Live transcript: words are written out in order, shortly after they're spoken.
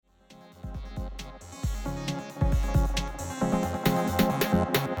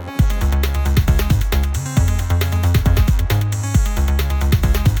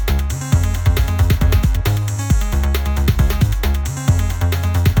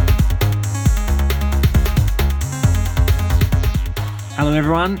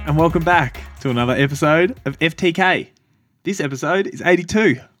everyone, and welcome back to another episode of FTK. This episode is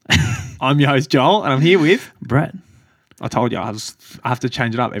 82. I'm your host, Joel, and I'm here with... Brett. I told you, I have to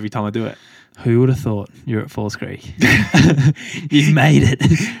change it up every time I do it. Who would have thought you're at Falls Creek? You've made it.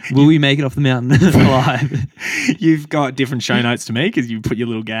 Will we make it off the mountain alive? You've got different show notes to me because you put your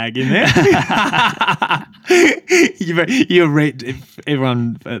little gag in there. you read, if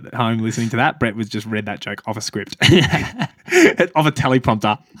everyone at home listening to that, Brett was just read that joke off a script, off a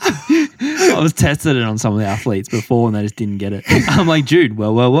teleprompter. I was tested it on some of the athletes before and they just didn't get it. I'm like, Jude,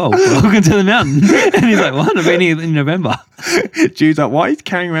 well, welcome to the mountain. And he's like, what? I've been here in November. Jude's like, why are you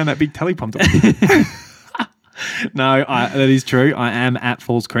carrying around that big teleprompter? No, that is true. I am at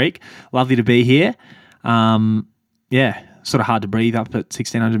Falls Creek. Lovely to be here. Sort of hard to breathe up at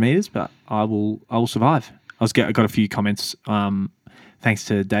 1,600 metres, but I will survive. I got a few comments. Thanks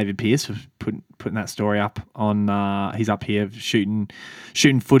to David Pearce for putting that story up on. He's up here shooting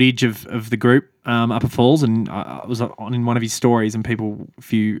footage of the group up at Falls, and I was on in one of his stories, and a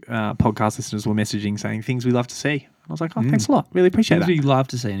few podcast listeners were messaging saying things we love to see. I was like, oh, thanks a lot. Really appreciate that. Things we love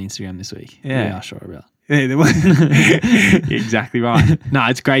to see on Instagram this week. Yeah. We are sure about. Yeah, exactly right. No,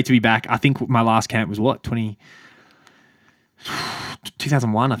 it's great to be back. I think my last camp was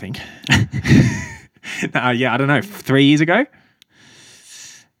 2001, I think. I don't know, 3 years ago.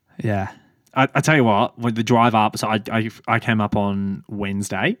 Yeah. I tell you what, with the drive up, so I came up on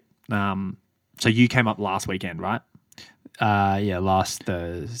Wednesday. So you came up last weekend, right? Last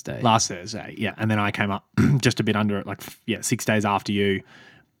Thursday. Last Thursday, yeah. And then I came up just a bit under it, 6 days after you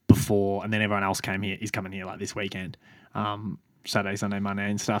before, and then everyone else is coming here like this weekend, Saturday, Sunday, Monday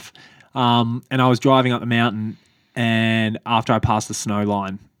and stuff. And I was driving up the mountain, and after I passed the snow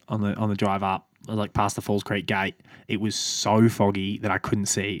line on the drive up, I was like past the Falls Creek gate, it was so foggy that I couldn't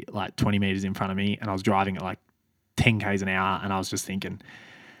see like 20 metres in front of me, and I was driving at like 10 k's an hour, and I was just thinking,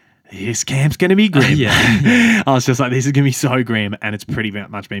 this camp's going to be grim. I was just like, this is going to be so grim, and it's pretty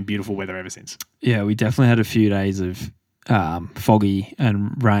much been beautiful weather ever since. Yeah, we definitely had a few days of foggy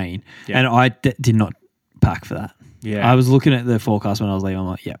and rain, and I did not pack for that. Yeah, I was looking at the forecast when I was leaving. I'm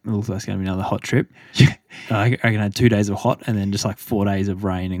like, yeah, it looks like it's going to be another hot trip. Yeah, I reckon I had 2 days of hot and then just like 4 days of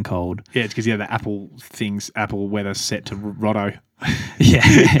rain and cold. Yeah, it's because you had the Apple weather set to Rotto. Yeah,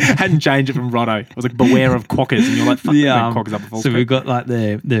 hadn't changed it from Rotto. It was like beware of quokkas, and you're like, fuck, quokkas up at Falls Creek. So we've got like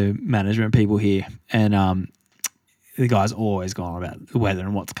the management people here, and the guy's always gone about the weather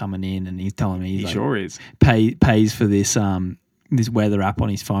and what's coming in, and he's telling me he like, sure is pays for this this weather app on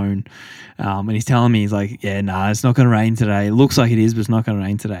his phone, and he's telling me, he's like, yeah, it's not going to rain today. It looks like it is, but it's not going to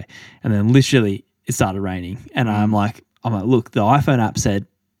rain today. And then literally it started raining, and I'm like, look, the iPhone app said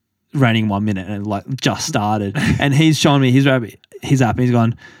raining 1 minute, and it like just started, and he's showing me his app, and he's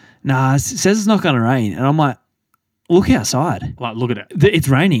gone, it says it's not going to rain, and I'm like, look outside. Like, look at it. It's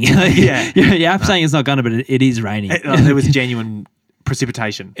raining. Yeah. Your app's saying it's not going to, but it is raining. There was genuine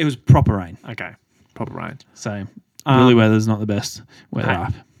precipitation. It was proper rain. Okay, proper rain. So Willy weather's not the best weather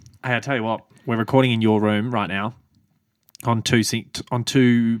app. Hey, I tell you what, we're recording in your room right now on two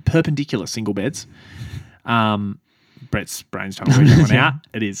perpendicular single beds. Brett's brain's trying to work that one out.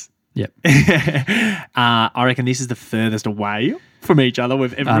 It is. Yep. I reckon this is the furthest away from each other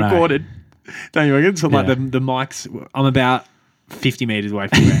we've ever recorded. Don't you reckon? So like the mics, I'm about 50 metres away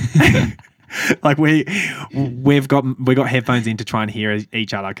from Brett. Like we've got headphones in to try and hear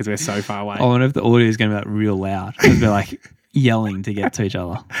each other because we're so far away. I wonder if the audio is going to be like real loud because we're like yelling to get to each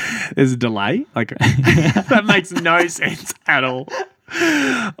other. There's a delay. Like that makes no sense at all.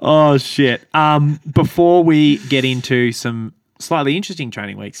 Oh shit. Before we get into some slightly interesting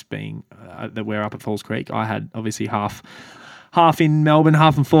training weeks, being that we're up at Falls Creek, I had obviously half in Melbourne,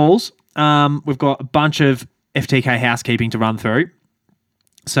 half in Falls. We've got a bunch of FTK housekeeping to run through.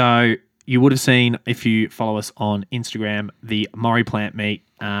 So you would have seen, if you follow us on Instagram, the Maurie Plant Meet.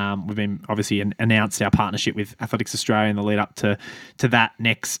 We've been obviously announced our partnership with Athletics Australia in the lead up to that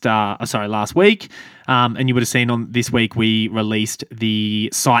last week. And you would have seen on this week we released the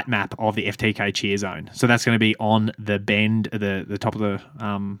site map of the FTK cheer zone. So that's going to be on the bend, the top of the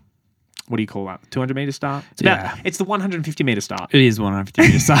what do you call that? 200 metre start? It's the 150 metre start. It is 150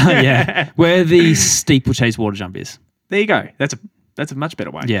 metre start. Yeah, where the steeplechase water jump is. There you go. That's a much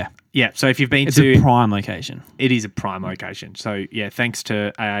better way. Yeah. Yeah. So if you've been it's a prime location. It is a prime location. So yeah, thanks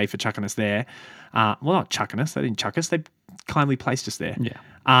to AA for chucking us there. Well, not chucking us. They didn't chuck us. They kindly placed us there. Yeah.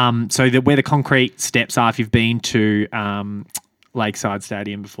 So where the concrete steps are, if you've been to Lakeside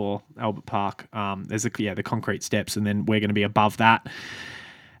Stadium before, Albert Park, there's the concrete steps, and then we're going to be above that.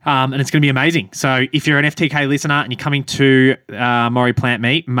 And it's going to be amazing. So if you're an FTK listener and you're coming to Maurie Plant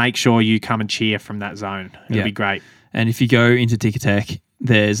Meet, make sure you come and cheer from that zone. It'll be great. And if you go into Ticketek,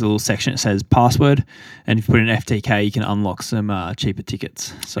 there's a little section that says password, and if you put in FTK, you can unlock some cheaper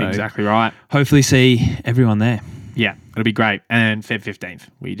tickets. So Exactly right. hopefully see everyone there. Yeah, it'll be great. And Feb 15th.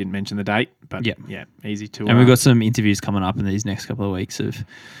 We didn't mention the date, but Yeah. easy to. And we've got some interviews coming up in these next couple of weeks of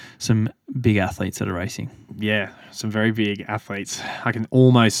some big athletes that are racing. Yeah, some very big athletes. I can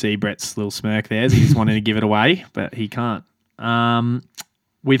almost see Brett's little smirk there. He's wanting to give it away, but he can't.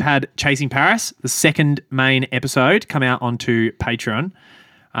 We've had Chasing Paris, the second main episode, come out onto Patreon.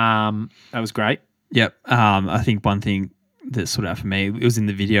 That was great. Yep. I think one thing that stood out for me, it was in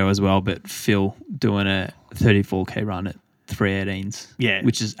the video as well, but Phil doing a 34K run at 3:18s. Yeah.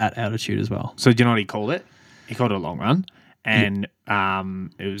 Which is at altitude as well. So do you know what he called it? He called it a long run. And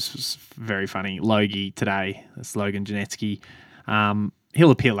it was very funny. Logie today, that's Logan Janetsky.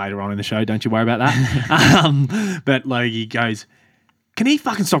 He'll appear later on in the show. Don't you worry about that. But Logie goes, can he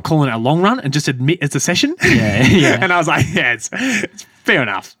fucking stop calling it a long run and just admit it's a session? Yeah. And I was like, yeah, it's fair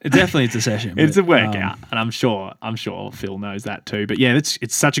enough. It definitely it's a session. It's a workout, and I'm sure Phil knows that too. But yeah,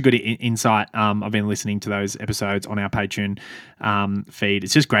 it's such a good insight. I've been listening to those episodes on our Patreon feed.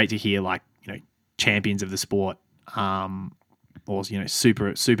 It's just great to hear champions of the sport, or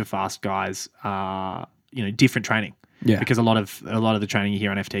super fast guys. Different training. Yeah. Because a lot of the training you hear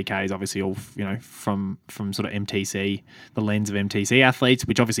on FTK is obviously all from sort of MTC, the lens of MTC athletes,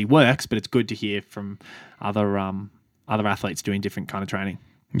 which obviously works, but it's good to hear from other athletes doing different kind of training.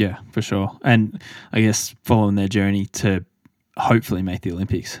 Yeah, for sure. And I guess following their journey to hopefully make the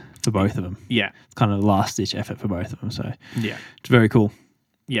Olympics for both of them. Yeah. It's kind of a last ditch effort for both of them. So yeah, it's very cool.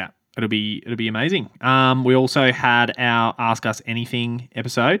 Yeah. It'll be amazing. We also had our Ask Us Anything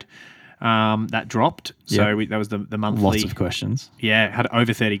episode. That dropped. So that was the monthly. Lots of questions. Yeah, had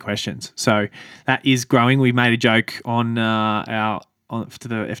over 30 questions. So that is growing. We made a joke on to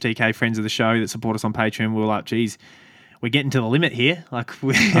the FTK friends of the show that support us on Patreon. We were like, geez, we're getting to the limit here. I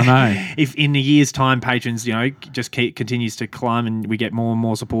know. If in a year's time, patrons, just continues to climb and we get more and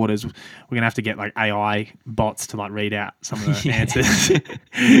more supporters, we're gonna have to get AI bots to read out some of the answers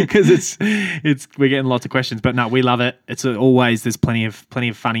because we're getting lots of questions. But no, we love it. It's always there's plenty of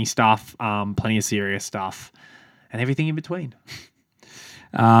funny stuff, plenty of serious stuff, and everything in between.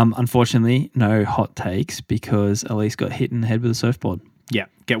 Unfortunately, no hot takes because Elise got hit in the head with a surfboard. Yeah,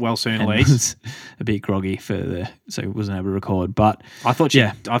 get well soon, And Elise. was a bit groggy so wasn't able to record. But I thought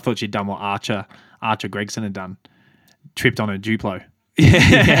she'd done what Archer Gregson had done, tripped on a Duplo.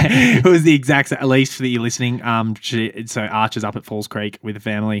 Yeah. It was the exact, at least for you listening. So Archer's up at Falls Creek with the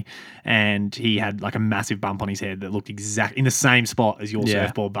family, and he had a massive bump on his head that looked exact in the same spot as your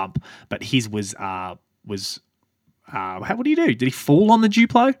surfboard bump, but his was what do you do? Did he fall on the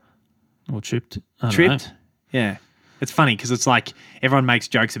Duplo? Or tripped? Tripped? Yeah. It's funny because it's everyone makes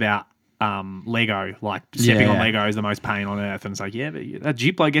jokes about Lego, stepping on Lego is the most pain on earth, and it's but that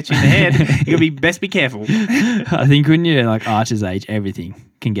Duplo gets you in the head. You best be careful. I think when you're Archer's age, everything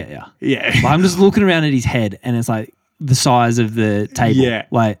can get you. Yeah, I'm just looking around at his head, and it's the size of the table. Yeah,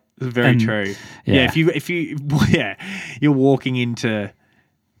 it's very true. Yeah. If you you're walking into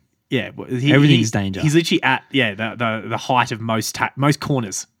everything's danger. He's literally at the height of most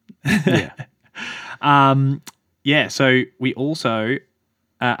corners. Yeah. So we also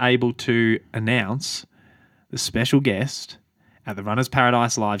are able to announce the special guest at the Runners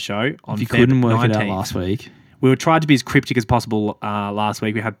Paradise live show on If you Feb couldn't work 19th. it out last week. We tried to be as cryptic as possible last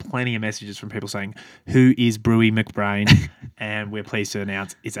week. We had plenty of messages from people saying, who is Brewy McBrain? And we're pleased to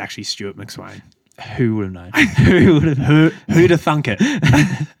announce it's actually Stuart McSwain. Who would have known? Who'd have thunk it?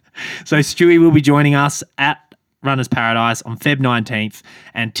 So Stewie will be joining us at Runners Paradise on Feb 19th,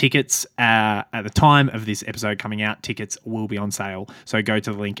 and tickets at the time of this episode coming out, tickets will be on sale. So go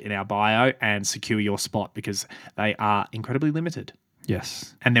to the link in our bio and secure your spot because they are incredibly limited.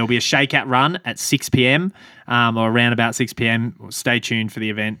 Yes. And there will be a shakeout run at 6 p.m. Or around about 6 p.m. Stay tuned for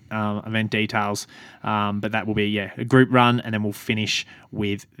the event details. But that will be, a group run, and then we'll finish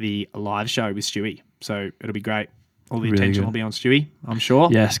with the live show with Stewie. So it'll be great. All the attention will be on Stewie, I'm sure.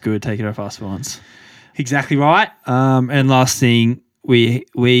 Yes, good. Take it off us for once. Exactly right. And last thing,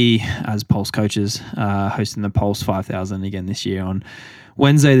 we as Pulse coaches hosting the Pulse 5000 again this year on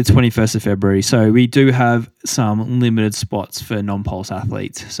Wednesday the 21st of February. So we do have some limited spots for non-Pulse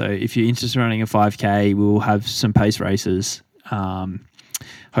athletes. So if you're interested in running a 5K, we'll have some pace races.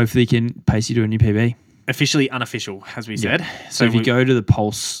 Hopefully can pace you to a new PB. Officially unofficial, as we said. So if you go to the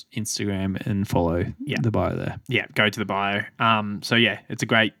Pulse Instagram and follow the bio there. Yeah, go to the bio. It's a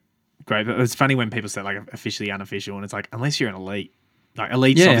great. It's funny when people say officially unofficial, and it's unless you're an elite.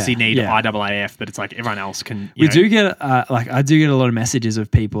 Elites obviously need IAAF, but it's everyone else can. We do get I do get a lot of messages of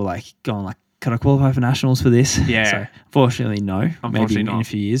people going could I qualify for nationals for this? Yeah. So unfortunately, no. Unfortunately Maybe not. in a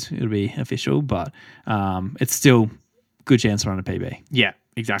few years it'll be official, but it's still good chance to run a PB. Yeah,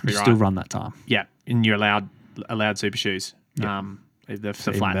 exactly right. Still run that time. Yeah, and you're allowed super shoes. Yeah. The Even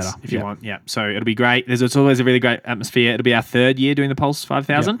flats better. if you Yeah. want. Yeah, so it'll be great. It's always a really great atmosphere. It'll be our 3rd year doing the Pulse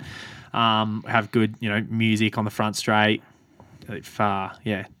 5000. Have good, music on the front straight. If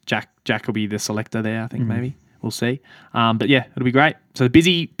Jack will be the selector there. I think maybe we'll see. But yeah, it'll be great. So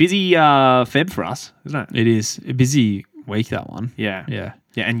busy Feb for us, isn't it? It is a busy week, that one. Yeah, Yeah.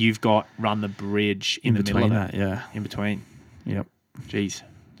 yeah. And you've got Run the Bridge in the middle of between it. that, yeah. In between. Yep. Jeez,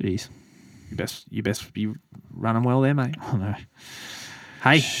 Jeez. you best be running well there, mate. I know.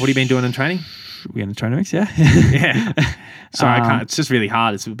 Hey, what have you been doing in training? We're going to train weeks, yeah? Yeah. Sorry, I can't. It's just really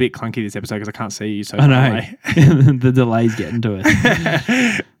hard. It's a bit clunky this episode because I can't see you so I far away. know. The delay's getting to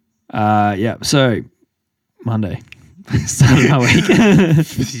it. Yeah, so Monday. Started my week.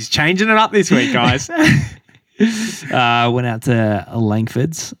 He's changing it up this week, guys. Went out to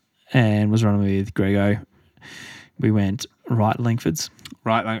Langford's and was running with Grego. We went right Langford's.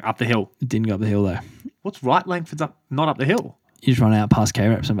 Right, like up the hill. Didn't go up the hill though. What's right Langford's up, not up the hill? You just run out past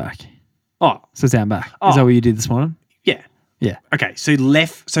K-Reps and back. Oh, So it's down back. Oh. Is that what you did this morning? yeah. Yeah. Okay, so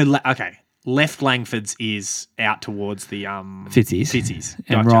left Langford's is out towards the Fitzies. Fitzies.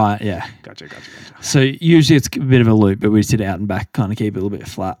 And Gotcha. right, yeah. Gotcha. So usually it's a bit of a loop, but we just did out and back, kind of keep it a little bit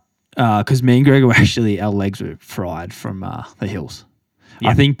flat. Because me and Greg were actually, our legs were fried from the hills. Yeah.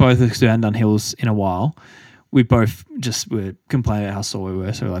 I think both of us hadn't done hills in a while. We both just were complaining about how sore we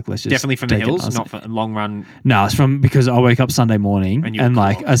were. So we're like, let's just Definitely from the take it hills, nice. not for a long run. No, it's from because I woke up Sunday morning And you and were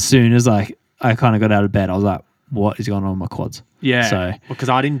like cool. as soon as I kind of got out of bed, I was like, what is going on with my quads? Yeah. So because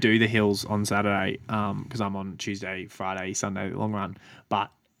I didn't do the hills on Saturday because I'm on Tuesday, Friday, Sunday, the long run. But,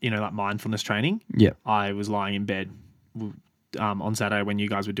 like mindfulness training, yeah, I was lying in bed on Saturday when you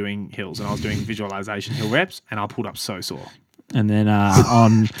guys were doing hills and I was doing visualization hill reps and I pulled up so sore. and then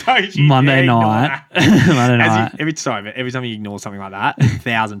on Don't you Monday ignore night, that. Monday night Every time you ignore something like that,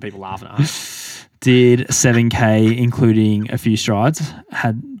 1,000 people laughing at us. did 7K, including a few strides.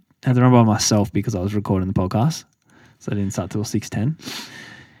 Had to run by myself because I was recording the podcast, so I didn't start till 6:10.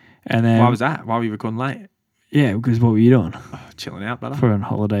 And then Why was that? Why were you recording late? yeah, because what were you doing? Chilling out, brother. For on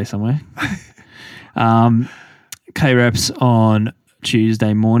holiday somewhere. K-reps on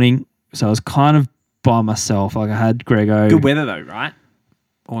Tuesday morning, so I was kind of by myself. Like I had Grego. Good weather though, right?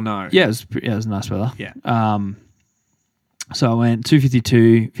 Or no? Yeah, it was nice weather. Yeah. So I went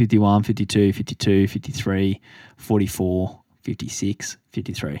 252, 51, 52, 52, 53, 44, 56,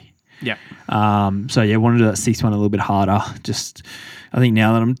 53. Yeah. So yeah, wanted to do that 6 one a little bit harder. Just, I think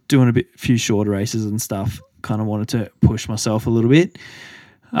now that I'm doing few shorter races and stuff, kind of wanted to push myself a little bit.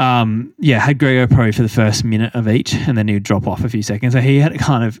 Yeah, had Grego probably for the first minute of each, and then he would drop off a few seconds. So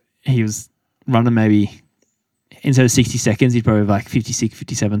he was running maybe instead of 60 seconds, he'd probably have like 56,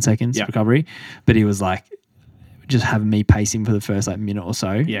 57 seconds recovery. But he was like just having me pacing for the first like minute or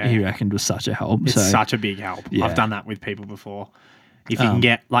so. Yeah. He reckoned was such a help. It's such a big help. Yeah. I've done that with people before. If you can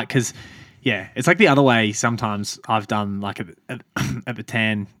get like, because it's like the other way. Sometimes I've done like at the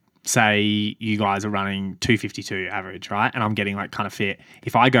 10, say you guys are running 252 average, right? And I'm getting like kind of fit.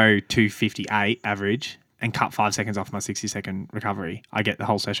 If I go 258 average and cut 5 seconds off my 60-second recovery, I get the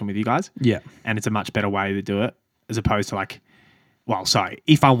whole session with you guys. Yeah. And it's a much better way to do it as opposed to like,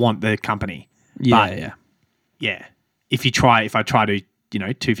 if I want the company. Yeah, But, yeah. If I try to,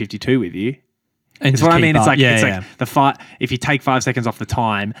 252 with you, And it's what I mean. It's like yeah. the fight. If you take 5 seconds off the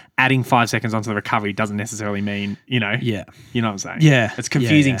time, adding 5 seconds onto the recovery doesn't necessarily mean, Yeah. You know what I'm saying? Yeah. It's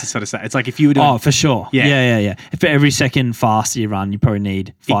confusing Yeah. to sort of say. It's like if you were doing. Oh, for sure. Yeah. Yeah. For every second faster you run, you probably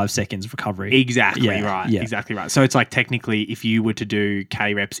need 5 seconds recovery. Exactly Yeah, right. yeah. Exactly right. So it's like technically, if you were to do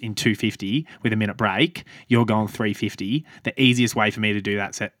K reps in 250 with a minute break, you're going 350. The easiest way for me to do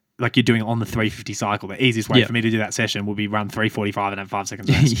that set, like you're doing it on the 350 cycle, the easiest way for me to do that session would be run 345 and have 5 seconds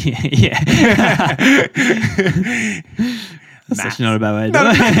rest. yeah. That's actually not a bad way to do it.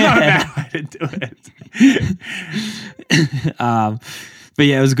 Not a bad way to do it. But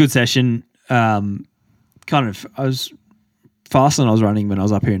yeah, it was a good session. I was faster than I was running when I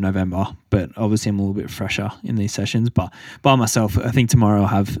was up here in November, but obviously I'm a little bit fresher in these sessions. But by myself, I think tomorrow I'll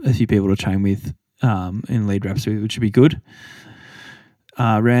have a few people to train with in lead reps, which would be good.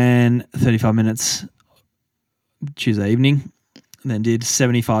 Ran 35 minutes Tuesday evening, and then did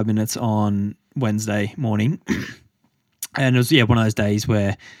 75 minutes on Wednesday morning. And it was one of those days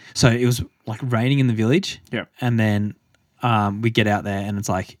where, so it was like raining in the village. Yeah. And then we get out there and it's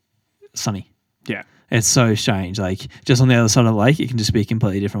like sunny. Yeah. It's so strange. Like just on the other side of the lake, it can just be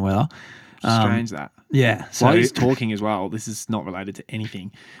completely different weather. Strange that. Yeah. So While he's talking as well, this is not related to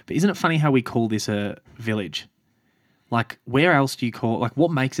anything, but isn't it funny how we call this a village? Like, where else do you call, like,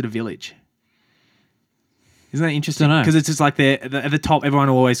 what makes it a village? Isn't that interesting? Because it's just like at the top, everyone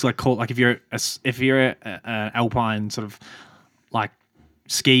will always like call it, like if you're a alpine sort of like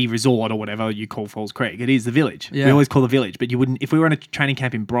ski resort or whatever you call Falls Creek, it is the village. Yeah. We always call the village, but you wouldn't, if we were in a training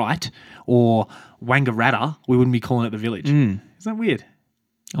camp in Bright or Wangaratta, we wouldn't be calling it the village. Isn't that weird?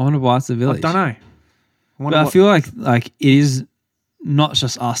 I wonder why it's the village. I don't know. But I feel like it is not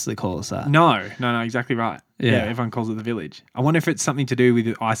just us that call us that. No, exactly right. Yeah. Everyone calls it the village. I wonder if it's something to do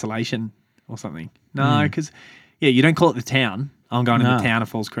with isolation or something. No, because you don't call it the town. I'm going to the town of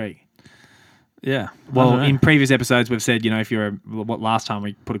Falls Creek. Yeah. Well, in previous episodes, we've said, if you're last time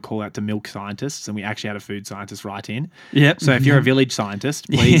we put a call out to milk scientists, and we actually had a food scientist write in. Yep. So if you're a village scientist,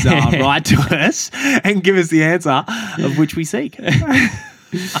 please write to us and give us the answer of which we seek.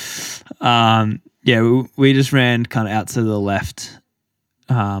 We just ran kind of out to the left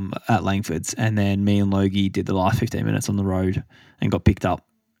at Langford's, and then me and Logie did the last 15 minutes on the road and got picked up.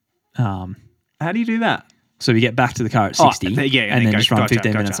 How do you do that? So we get back to the car at 60 and then just run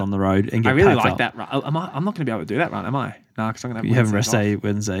 15 minutes on the road and get I really like up. that run. I'm not going to be able to do that run, am I? No, because I'm going to have You have a rest off. day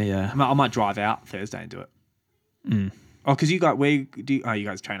Wednesday, yeah. I might drive out Thursday and do it. Oh, because you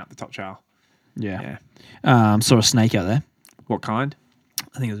guys train up the top trail. Yeah. Saw a snake out there. What kind?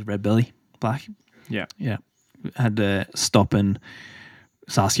 I think it was a red belly, black. Yeah. Yeah. Had to stop, and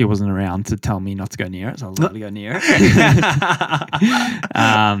Saskia wasn't around to tell me not to go near it, so I was allowed to go near it.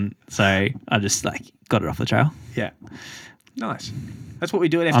 So I just got it off the trail. Yeah. Nice. That's what we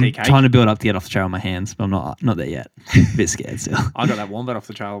do at I'm FTK. trying to build up to get off the trail with my hands, but I'm not there yet. A bit scared still. I got that wombat off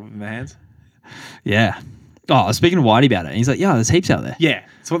the trail in my hands. Yeah. Oh, I was speaking to Whitey about it, and he's like, yeah, there's heaps out there. Yeah.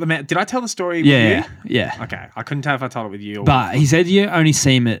 So did I tell the story with Yeah. you? Yeah. Okay. I couldn't tell if I told it with you or But he said you only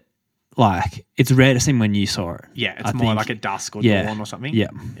see it, it's rare to see when you saw it. yeah, it's more like at dusk or dawn or something. Yeah.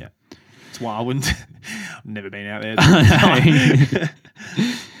 Yeah. That's why I wouldn't. I've never been out there.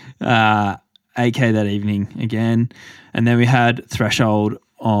 AK that evening again. And then we had Threshold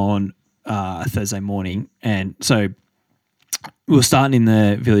on Thursday morning. And so we were starting in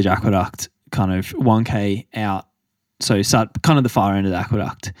the Village Aqueduct, kind of 1K out. So start kind of the far end of the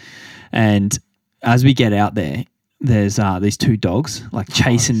aqueduct. And as we get out there, there's these two dogs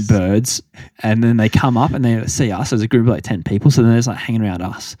chasing birds, and then they come up and they see us as a group of 10 people. So then they're hanging around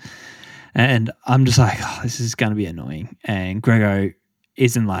us. And I'm just this is going to be annoying. And Grego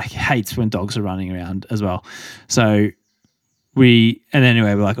hates when dogs are running around as well. So we're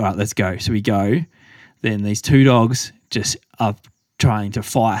like, all right, let's go. So we go. Then these two dogs just are trying to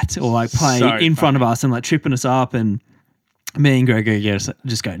fight or play in front of us and tripping us up. And me and Grego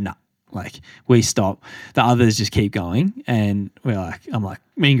just go, nah. We stop. The others just keep going. And me and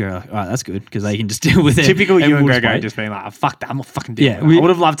Grego all right, that's good because they can just deal with it. Typical you and Grego just being fuck that, I'm not fucking dealing with it. I would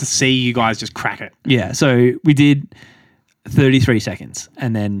have loved to see you guys just crack it. Yeah, so we did 33 seconds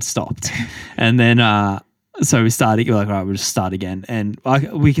and then stopped. And then so we started, we're all right, we'll just start again. And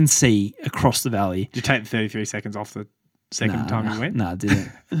we can see across the valley. Did you take the 33 seconds off the second time you went? No, I didn't.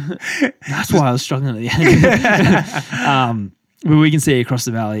 That's why I was struggling at the end. But we can see across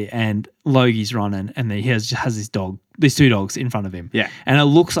the valley, and Logie's running, and he has these two dogs in front of him. Yeah. And it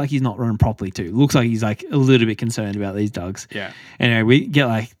looks like he's not running properly too. It looks like he's a little bit concerned about these dogs. Yeah. Anyway, we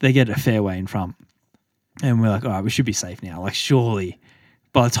get they get a fair way in front, and we're all right, we should be safe now. Surely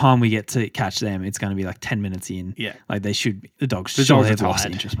by the time we get to catch them, it's going to be 10 minutes in. Yeah. The dogs are have lost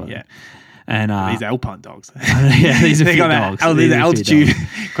tired. interest by them. Yeah. And these Alpine dogs. yeah, these are fit dogs. These are altitude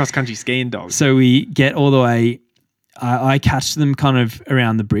cross-country skiing dogs. So we get all the way. I catch them kind of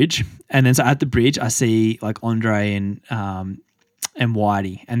around the bridge, and then so at the bridge I see Andre and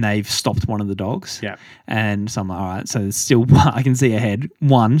Whitey, and they've stopped one of the dogs. Yeah, and so I'm like, all right. So it's still I can see ahead.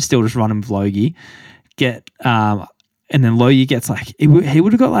 One still just running with Logie. And then Logie gets he would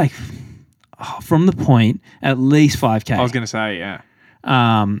have got from the point at least 5K. I was going to say yeah.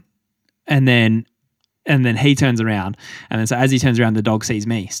 And then he turns around, and then so as he turns around, the dog sees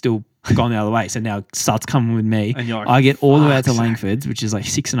me still gone the other way. So now starts coming with me. And you're I get all the way out to Langford's, which is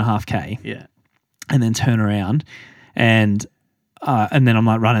 6.5K. Yeah. And then turn around, and then I'm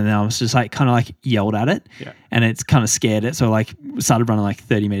running, and I was just yelled at it. Yeah. And it's kind of scared it. So started running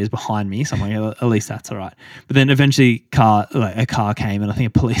 30 meters behind me. So I'm at least that's all right. But then eventually a car came, and I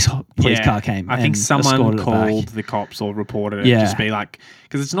think a police car came. I think someone called the the cops or reported it. Just be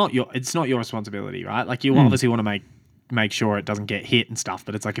because it's not your responsibility, right? You obviously want to make sure it doesn't get hit and stuff,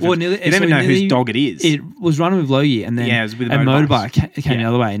 but it's you don't even know whose dog it is. It was running with Logie, and then it was with a motorbike came the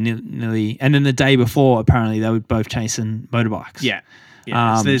other way, and nearly. And then the day before, apparently they were both chasing motorbikes. Yeah.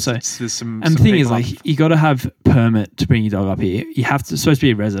 Yeah, so there's And some. the some thing is, people like, you got to have permit to bring your dog up here. You have to supposed to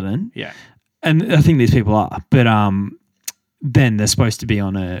be a resident. Yeah. And I think these people are, but then they're supposed to be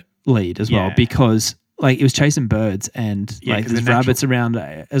on a lead as well, Yeah. because like it was chasing birds and like 'cause there's they're rabbits around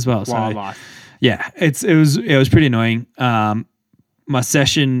as well. wildlife. So yeah, it was pretty annoying. My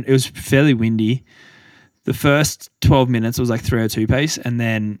session, it was fairly windy. The first 12 minutes was like 302 pace, and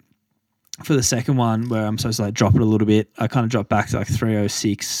then for the second one where I'm supposed to like drop it a little bit, I kind of dropped back to like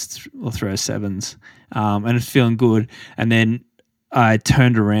 306 or 307s, and it's feeling good. And then I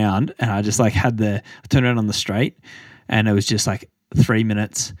turned around and I just like I turned around on the straight, and it was just like 3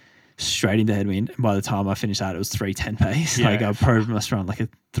 minutes straight into headwind. And by the time I finished that, it was 310 pace. Yeah. Like I probably must run like a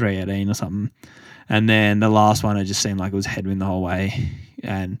 318 or something. And then the last one, it just seemed like it was headwind the whole way,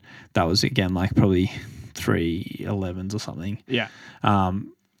 and that was again like probably 311s or something. Yeah.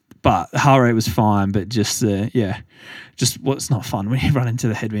 But heart rate was fine, but just what's not fun when you run into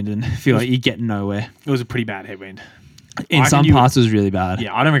the headwind and feel like you're getting nowhere. It was a pretty bad headwind. In some parts, it was really bad.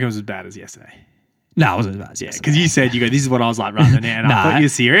 Yeah, I don't reckon it was as bad as yesterday. No, it wasn't as bad as Yeah, yesterday. because you said, this is what I was like running, and I thought you were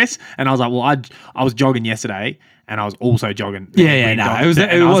serious. And I was like, well, I was jogging yesterday, and I was also jogging. It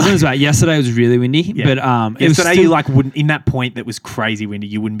wasn't as bad. Yesterday was really windy, but yesterday you like wouldn't, in that point that was crazy windy,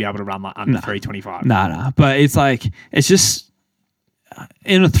 you wouldn't be able to run like under 325. No. But it's like, it's just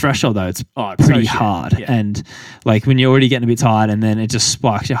in a threshold though, it's pretty hard. Yeah. And like when you're already getting a bit tired and then it just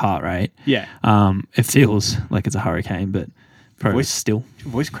spikes your heart rate. Yeah. It feels like it's a hurricane, but probably still. Did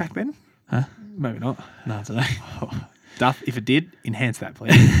your voice crack then? Huh? Maybe not. No, I don't know. Duff, if it did, enhance that,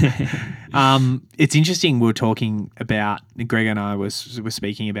 please. It's interesting. We were talking about, Greg and I were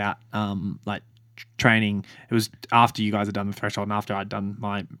speaking about like training. It was after you guys had done the threshold and after I'd done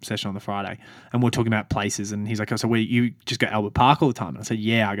my session on the Friday, and we were talking about places. And he's like, "Oh, so you just go Albert Park all the time?" And I said,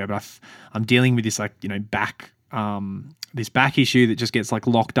 "Yeah, I go, but I'm dealing with this like back this back issue that just gets like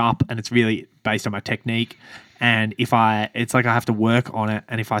locked up, and it's really based on my technique. And it's like I have to work on it.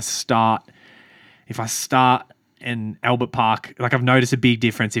 And if I start in Albert Park, like I've noticed a big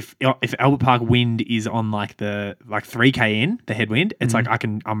difference. If Albert Park wind is on like the 3K in the headwind, it's like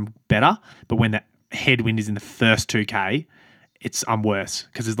I'm better. But when the headwind is in the first 2K, I'm worse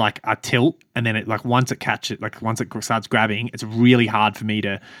because it's like a tilt, and then once it starts grabbing, it's really hard for me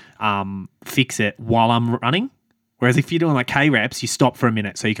to fix it while I'm running. Whereas if you're doing like K reps, you stop for a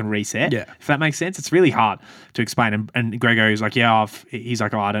minute so you can reset. Yeah. If that makes sense, it's really hard to explain. And Gregor is like, he's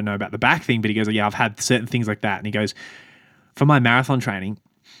like, I don't know about the back thing, but he goes, I've had certain things like that. And he goes, for my marathon training,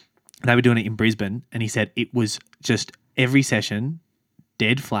 they were doing it in Brisbane, and he said it was just every session,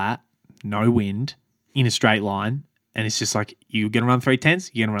 dead flat, no wind, in a straight line. And it's just like, you're going to run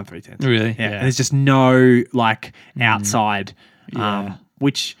 310s, you're going to run 310s. Really? Yeah. And there's just no like outside, Yeah.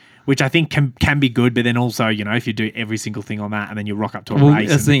 which I think can be good, but then also, if you do every single thing on that and then you rock up to a race.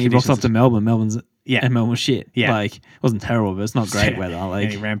 That's the thing, you rocked up to Melbourne. Melbourne was shit. Yeah. Like, it wasn't terrible, but it's not great weather. Like,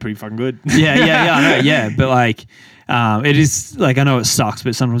 and he ran pretty fucking good. I know, yeah. But like, it is like, I know it sucks,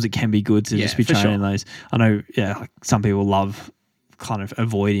 but sometimes it can be good to just be training those. I know, like some people love kind of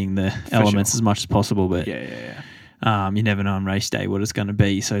avoiding the elements as much as possible, but you never know on race day what it's going to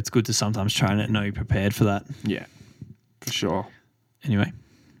be. So it's good to sometimes train it and know you're prepared for that. Yeah, for sure. Anyway.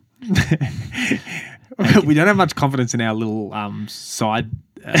 We don't have much confidence in our little side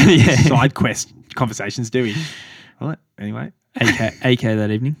quest conversations, do we? Well, anyway. AK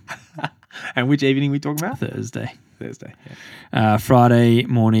that evening. And which evening we talking about? Thursday. Yeah. Friday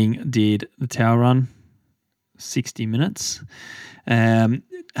morning did the tower run, 60 minutes. Had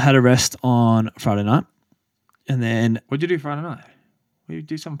a rest on Friday night. And then... What'd you do Friday night? Did you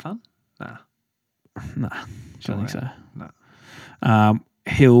do something fun? Nah, don't think so. No.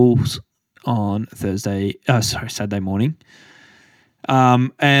 Hills on Saturday morning.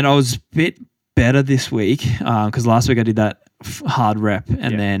 And I was a bit better this week because last week I did that hard rep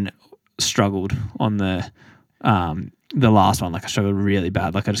and then struggled on the last one. Like I struggled really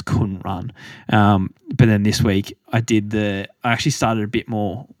bad. Like I just couldn't run. But then this week I actually started a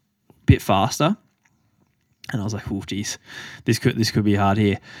bit faster. And I was like, oh, geez, this could be hard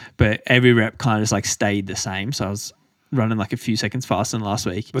here. But every rep kind of just like stayed the same. So I was running like a few seconds faster than last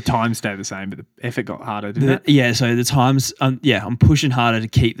week. The time stayed the same, but the effort got harder, didn't it? Yeah, so the times, I'm pushing harder to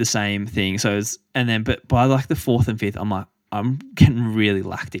keep the same thing. But by like the fourth and fifth, I'm getting really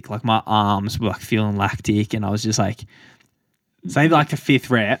lactic. Like my arms were like feeling lactic, and I was just like, say like the fifth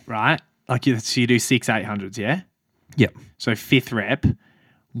rep, right? Like so you do 6 800s, yeah? Yep. So fifth rep,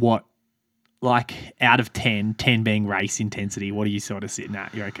 what? Like out of 10 being race intensity, what are you sort of sitting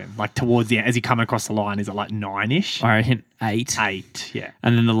at, you reckon? Like towards the end, as you come across the line, is it like 9-ish? I reckon 8. 8, yeah.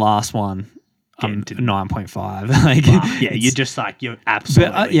 And then the last one, I'm dented. 9.5. Like, Yeah, you're just like, you're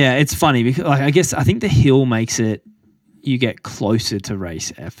absolutely. But yeah, it's funny because like I think the hill makes it you get closer to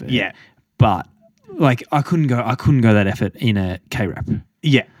race effort. Yeah. But like I couldn't go that effort in a K rep.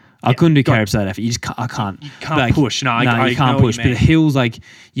 Yeah. I couldn't do K reps that effort. I can't. You can't like, push. No, I you can't know what push. you But mean. the hills, like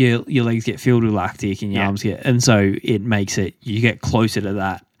your legs get filled with lactic and your arms get, and so it makes it you get closer to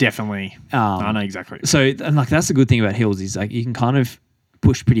that. Definitely. I know exactly. So and like that's the good thing about hills is like you can kind of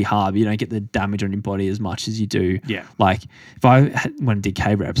push pretty hard, but you don't get the damage on your body as much as you do. Yeah. Like if I when I did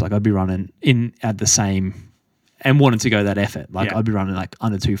K reps, like I'd be running in at the same and wanted to go that effort. Like I'd be running like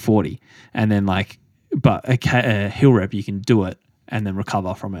under 240, and then like, but a hill rep you can do it and then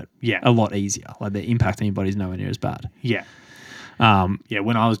recover from it. A lot easier. Like the impact on your body is nowhere near as bad. Yeah.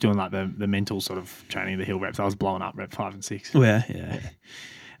 When I was doing like the mental sort of training, the hill reps, I was blowing up rep 5 and 6. Yeah.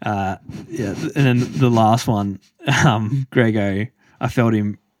 And then the last one, Grego, I felt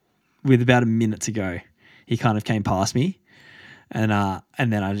him with about a minute to go. He kind of came past me, and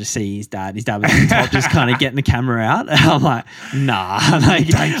then I just see his dad. His dad was on top, just kind of getting the camera out. And I'm like, nah.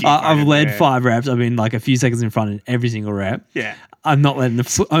 Like I've led 5 reps. I've been like a few seconds in front in every single rep. Yeah. I'm not letting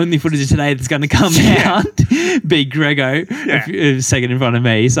the only footage of today that's going to come out be Grego a second in front of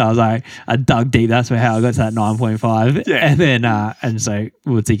me. So I was like, I dug deep. That's how I got to that 9.5. Yeah. And then, and so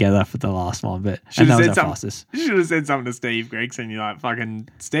we were together for the last one. But and that was our fastest. You should have said something to Steve Gregson. You're like, fucking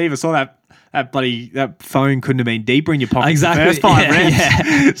Steve, I saw that phone couldn't have been deeper in your pocket. Exactly. The first 5 reps.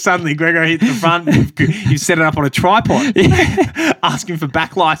 Yeah. Suddenly Grego hits the front. You set it up on a tripod. Asking for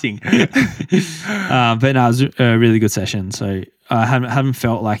backlighting. But no, it was a really good session. So I haven't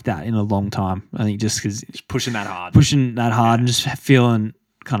felt like that in a long time. I think just because pushing that hard and just feeling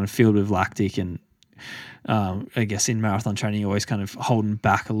kind of filled with lactic and I guess in marathon training you're always kind of holding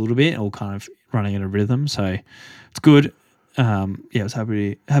back a little bit or kind of running at a rhythm. So it's good. I was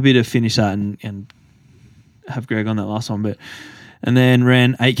happy to finish that and have Greg on that last one. And then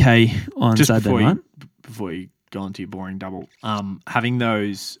ran 8K on just Saturday night. Before you go on to your boring double, having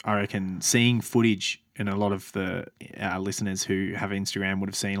those, I reckon, seeing footage. And a lot of the listeners who have Instagram would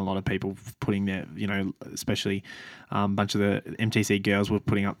have seen a lot of people putting their, especially a bunch of the MTC girls were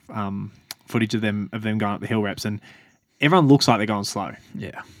putting up footage of them going up the hill reps, and everyone looks like they're going slow.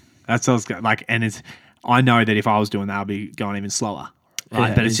 Yeah, that's what I was like, and I know that if I was doing that, I'd be going even slower,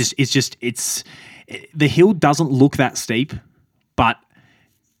 right? Yeah, but the hill doesn't look that steep, but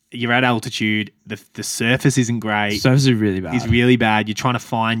you're at altitude. The surface isn't great. Surface is really bad. It's really bad. You're trying to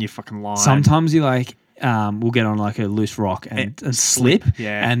find your fucking line. Sometimes you like. We'll get on like a loose rock and slip,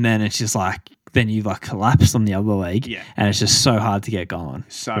 and then it's just like then you like collapse on the other leg, and it's just so hard to get going.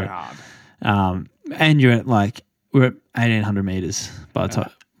 Hard. And you're at we're at 1,800 meters by the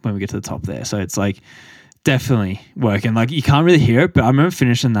top when we get to the top there, so it's like definitely working. Like you can't really hear it, but I remember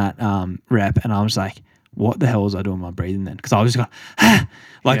finishing that rep, and I was like, "What the hell was I doing my breathing then?" Because I was just going,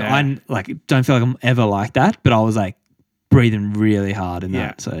 I don't feel like I'm ever like that, but I was like breathing really hard in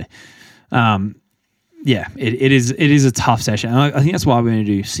that. So. It is a tough session. And I think that's why we're going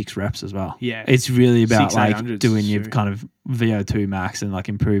to do 6 reps as well. Yeah. It's really about doing your kind of VO2 max and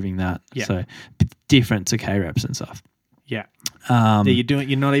improving that. Yeah. So different to K reps and stuff. Yeah.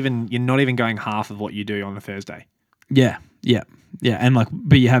 You're not even going half of what you do on a Thursday. Yeah. And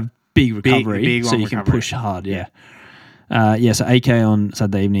but you have big recovery big so you recovery. Can push hard. Yeah. So 8K on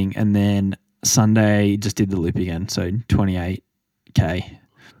Saturday evening, and then Sunday just did the loop again. So 28K,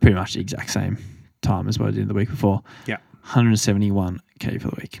 pretty much the exact same time as what I did the week before. Yeah. 171K for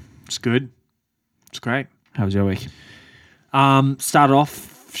the week. It's good. It's great. How was your week? Started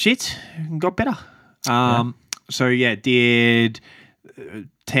off shit and got better. So did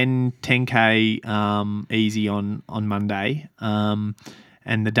 10K easy on Monday. And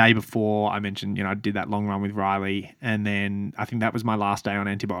the day before I mentioned, I did that long run with Riley, and then I think that was my last day on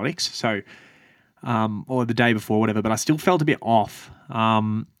antibiotics. So or the day before, whatever, but I still felt a bit off.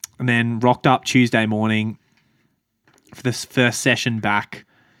 And then rocked up Tuesday morning for this first session back.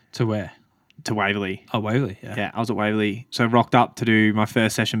 To where? To Waverley. Oh, Waverley, yeah. Yeah, I was at Waverley. So rocked up to do my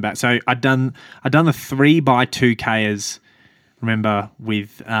first session back. So I'd done the 3x2Kers, remember,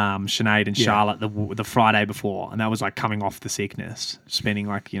 with Sinead and Charlotte the Friday before. And that was coming off the sickness, spending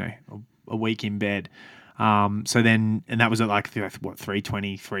a week in bed. So then, and that was at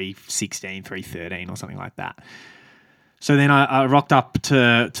 320, 316, 313 or something like that. So then I rocked up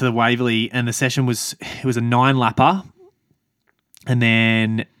to the Waverley, and the session was a 9-lapper, and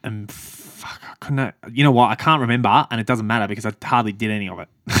then I couldn't. You know what? I can't remember, and it doesn't matter because I hardly did any of it.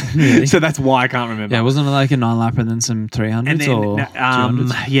 Really? So that's why I can't remember. Yeah, wasn't it like a 9-lapper and then some 300s and then, or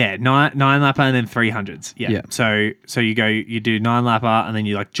 200s? Yeah, 9-lapper and then 300s. Yeah. Yeah. So you do 9-lapper and then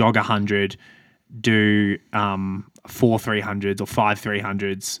you jog 100, do 4 300s or 5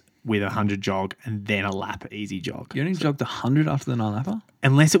 300s with a 100 jog and then a lap easy jog. You only jogged 100 after the 9-lapper?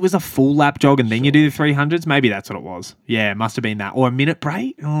 Unless it was a full lap jog and then you do the 300s, maybe that's what it was. Yeah, it must have been that. Or a minute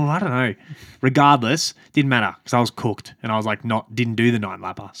break? Oh, I don't know. Regardless, didn't matter because I was cooked and I was like didn't do the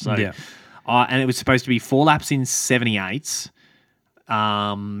 9-lapper. So, yeah. And it was supposed to be 4 laps in 78s,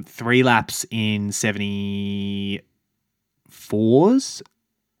 3 laps in 74s,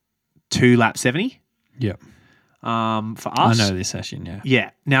 2 lap 70. Yeah. For us. I know this session, yeah.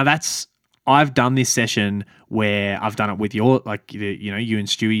 Yeah. Now I've done this session where I've done it with you and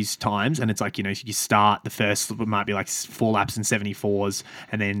Stewie's times, and it's like, you start the first, it might be like 4 laps in 74s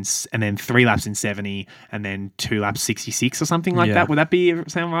and then 3 laps in 70 and then 2 laps 66 or something like that. Would that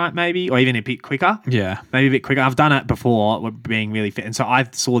sound right? Maybe, or even a bit quicker. Yeah. Maybe a bit quicker. I've done it before being really fit. And so I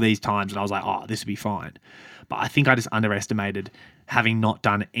saw these times and I was like, oh, this would be fine. But I think I just underestimated having not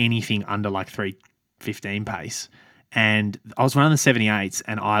done anything under like 3:15 pace. And I was running the 78s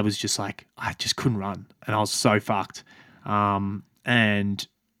and I was just like, I just couldn't run. And I was so fucked. And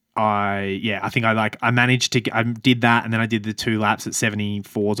I think I managed to, I did that. And then I did the 2 laps at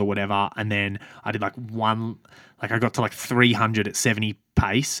 74s or whatever. And then I did I got to 300 at 70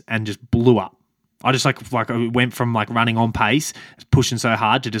 pace and just blew up. I just I went from running on pace, pushing so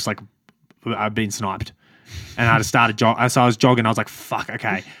hard to just I've been sniped. And I just started jogging. So I was jogging. I was like, fuck,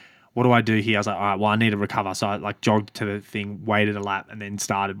 okay. What do I do here? I was like, all right, well, I need to recover. So I jogged to the thing, waited a lap, and then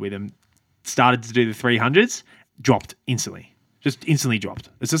started with them. Started to do the 300s, dropped instantly. Just instantly dropped.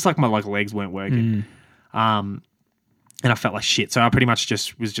 It's just like my legs weren't working. And I felt like shit. So I pretty much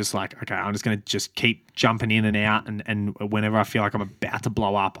was like, okay, I'm just going to just keep jumping in and out. And whenever I feel like I'm about to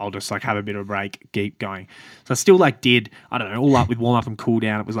blow up, I'll just have a bit of a break, keep going. So I still did, I don't know, all up with warm up and cool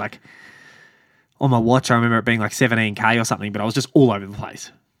down. It was on my watch, I remember it being 17K or something, but I was just all over the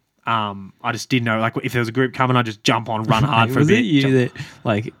place. I just didn't know, if there was a group coming, I'd just jump on, run hard for a bit. Was it you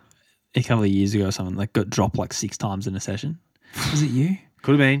that, a couple of years ago or something, got dropped 6 times in a session? Was it you?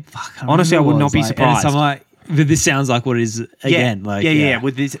 Could have been. Fuck, honestly, I would not be surprised. But this sounds like what it is again. Yeah.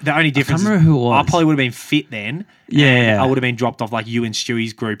 With this, the only difference I can't remember who it was. I probably would have been fit then. Yeah. I would have been dropped off you and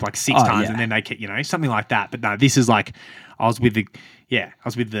Stewie's group 6 times, and then they kept, something like that. But no, this is I was with the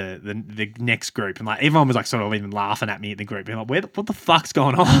next group, and everyone was sort of even laughing at me in the group. And what the fuck's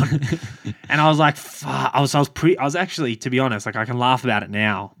going on? And I was like, fuck. I was actually, to be honest, I can laugh about it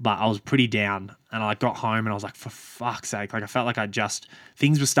now, but I was pretty down. And I got home and I was like, for fuck's sake. I felt like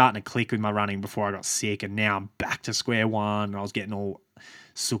things were starting to click with my running before I got sick. And now I'm back to square one. And I was getting all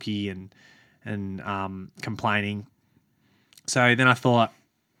sooky and complaining. So then I thought,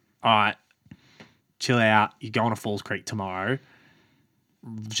 all right, chill out. You're going to Falls Creek tomorrow.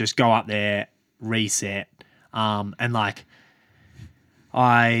 Just go up there, reset. I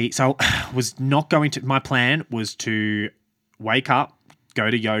was not going to, my plan was to wake up,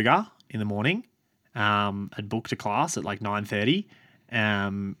 go to yoga in the morning. I'd booked a class at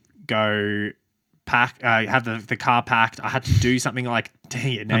 9:30. Go pack, have the car packed. I had to do something I'm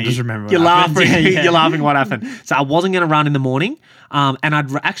just remembering. You're laughing. You're laughing. What happened? So I wasn't going to run in the morning. And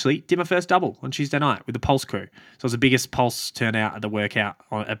I'd actually did my first double on Tuesday night with the Pulse crew. So it was the biggest Pulse turnout at the workout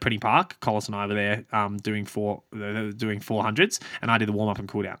at Pretty Park. Collis and I were there doing 400s, and I did the warm up and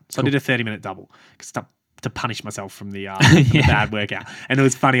cool down. So I did a 30-minute double to punish myself from the bad workout. And it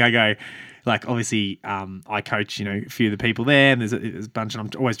was funny. I go, obviously, I coach, a few of the people there, and there's a bunch, and I'm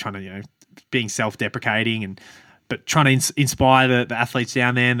always trying to, being self-deprecating but trying to inspire the athletes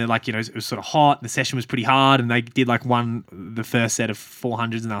down there. And they're it was sort of hot. The session was pretty hard, and they did the first set of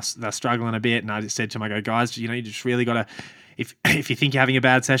 400s, and they're struggling a bit. And I just said to them, I go, guys, you just really got to, if you think you're having a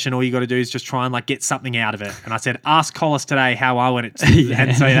bad session, all you got to do is just try and get something out of it. And I said, ask Collis today how I went at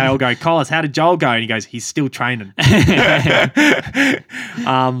And so they all go, Collis, how did Joel go? And he goes, he's still training.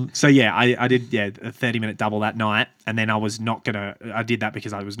 So yeah, I did a 30-minute double that night, and then I did that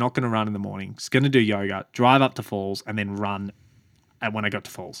because I was not gonna run in the morning. I was gonna do yoga, drive up to Falls, and then run when I got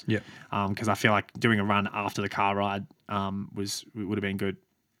to Falls. Yeah. Because I feel like doing a run after the car ride would have been good.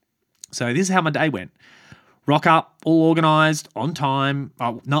 So this is how my day went. Rock up, all organised, on time.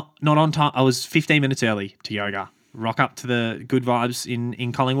 Not on time. I was 15 minutes early to yoga. Rock up to the Good Vibes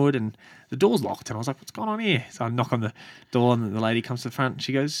in Collingwood, and the door's locked. And I was like, what's going on here? So I knock on the door, and the lady comes to the front. And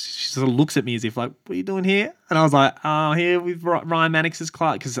she sort of looks at me as if what are you doing here? And I was like, I'm here with Ryan Mannix's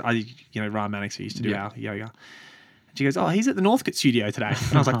class. Because Ryan Mannix, who used to do our yoga. And she goes, he's at the Northcote studio today.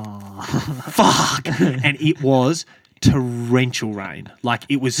 And I was like, fuck. And it was torrential rain. Like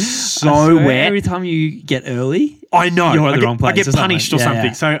it was I so swear, wet. every time you get early, I know. you're at the I wrong get, I place get or something. punished or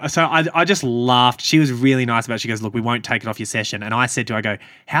Yeah, something. So I just laughed. She was really nice about it. She goes, look, we won't take it off your session. And I said to her, I go,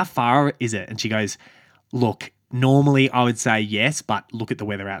 how far is it? And she goes, look, normally I would say yes, but look at the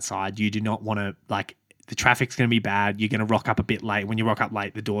weather outside. You do not want to, like, the traffic's going to be bad. You're going to rock up a bit late. When you rock up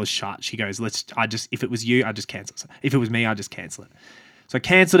late, the door's shut. She goes, if it was you, I'd just cancel it. If it was me, I'd just cancel it. So I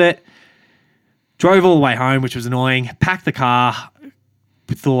cancelled it, drove all the way home, which was annoying, packed the car,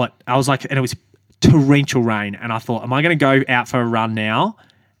 thought, I was like, and it was torrential rain. And I thought, am I going to go out for a run now?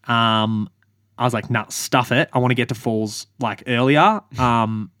 I was like, nah, stuff it. I want to get to Falls like earlier,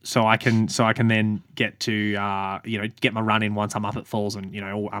 so I can then get to get my run in once I'm up at Falls and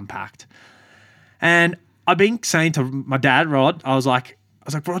all unpacked. And I've been saying to my dad, Rod, I was like,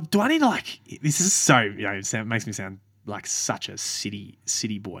 Rod, do I need to like? This is so it makes me sound like such a city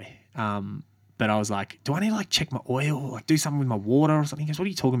boy. But I was like, do I need to like check my oil, or like do something with my water or something? He goes, what are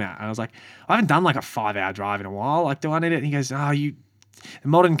you talking about? And I was like, I haven't done like a 5-hour drive in a while. Like, do I need it? And he goes,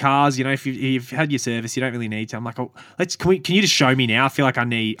 modern cars, if you've had your service, you don't really need to. I'm like, can you just show me now? I feel like I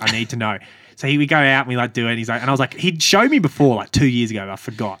need to know. So we go out and we like do it. And he's like, and I was like, he'd showed me before like 2 years ago, but I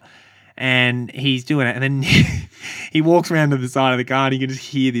forgot. And he's doing it, and then he walks around to the side of the car, and you can just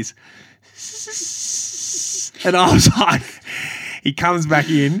hear this. And I was like, he comes back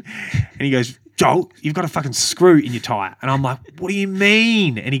in, and he goes, Joel, you've got a fucking screw in your tyre. And I'm like, what do you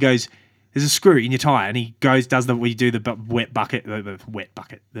mean? And he goes, there's a screw in your tyre. And he goes, we do the bucket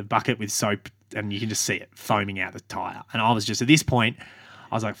with soap, and you can just see it foaming out the tyre. And I was just, at this point,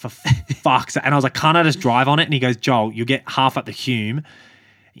 I was like, for fuck's sake. And I was like, can't I just drive on it? And he goes, Joel, you'll get half up the Hume.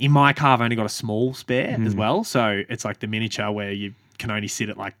 In my car, I've only got a small spare as well. So it's like the miniature where you can only sit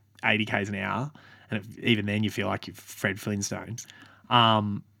at like 80 k's an hour. And even then you feel like you're Fred Flintstone.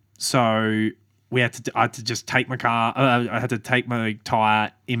 So I had to just take my car. I had to take my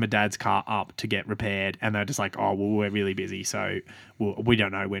tyre in my dad's car up to get repaired. And they're just like, oh, well, we're really busy. So we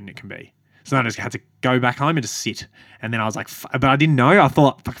don't know when it can be. So then I just had to go back home and just sit. And then I was like, but I didn't know. I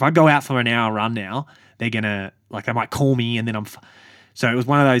thought, if I go out for an hour run now, they're going to, like, they might call me and then So it was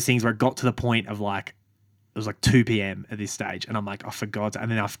one of those things where it got to the point of like, it was like 2 p.m. at this stage. And I'm like, oh, for God's sake. And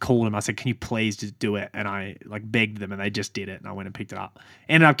then I've called them. I said, can you please just do it? And I like begged them and they just did it. And I went and picked it up.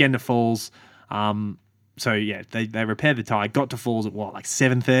 Ended up getting to Falls. So yeah, they repaired the tyre. Got to Falls at like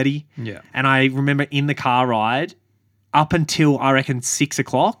 7:30. Yeah. And I remember in the car ride up until I reckon 6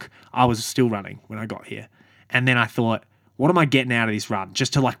 o'clock, I was still running when I got here. And then I thought, what am I getting out of this run?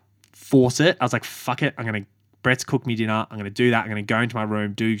 Just to like force it. I was like, fuck it. Brett's cooked me dinner. I'm going to do that. I'm going to go into my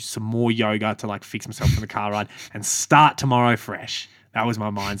room, do some more yoga to like fix myself for the car ride and start tomorrow fresh. That was my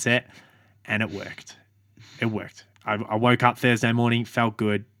mindset. And it worked. I woke up Thursday morning, felt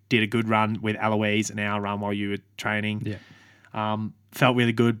good, did a good run with Eloise, an hour run while you were training. Yeah. Felt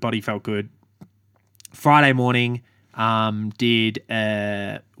really good. Body felt good. Friday morning, did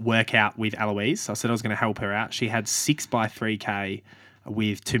a workout with Eloise. So I said I was going to help her out. She had 6 by 3K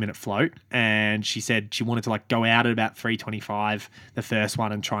with 2-minute float, and she said she wanted to like go out at about 3:25 the first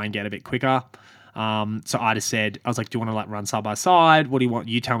one and try and get a bit quicker. So I just said, I was like, do you want to like run side by side? What do you want?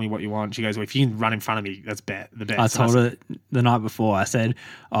 You tell me what you want. She goes, well, if you can run in front of me, that's the best. I told her the night before, I said,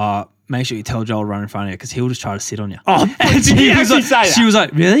 make sure you tell Joel to run in front of you because he'll just try to sit on you. Oh, did you actually say that? She was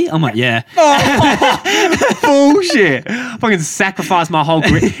like, really? I'm like, yeah. Oh, bullshit. Fucking sacrifice my whole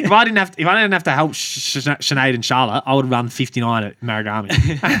career. If I didn't have to help Sinead and Charlotte, I would run 59 at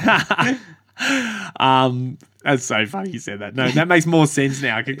Marigami. That's so funny you said that. No, that makes more sense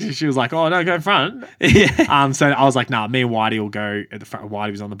now because she was like, oh, no, go in front. Yeah. So I was like, nah, me and Whitey will go at the front.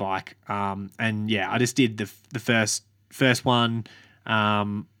 Whitey was on the bike. And yeah, I just did the first one.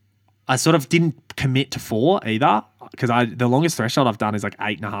 I sort of didn't commit to 4 either because the longest threshold I've done is like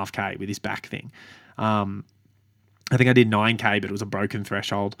 8.5K with this back thing. I think I did 9K, but it was a broken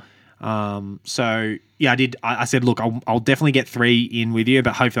threshold. So yeah, I said, look, I'll definitely get 3 in with you,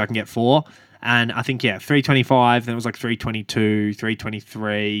 but hopefully I can get 4. And I think, 3:25, then it was like 3:22,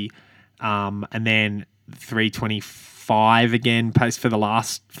 3:23, and then 3:25 again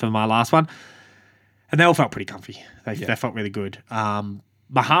for my last one. And they all felt pretty comfy. They felt really good.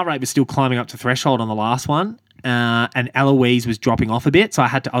 My heart rate was still climbing up to threshold on the last one, and Eloise was dropping off a bit. So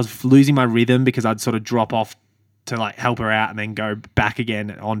I was losing my rhythm because I'd sort of drop off to like help her out and then go back again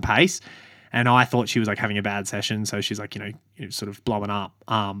on pace. And I thought she was like having a bad session. So she's like, sort of blowing up.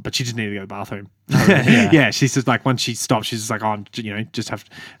 But she just needed to go to the bathroom. Yeah. She's just like, once she stopped, she's just like, oh, just have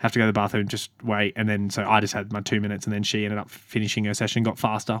to go to the bathroom, just wait. And then, so I just had my 2 minutes and then she ended up finishing her session, got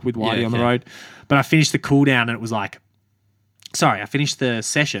faster with Whitey on the road. But I finished the cool down and it was like, Sorry, I finished the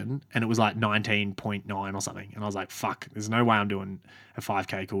session and it was like 19.9 or something. And I was like, fuck, there's no way I'm doing a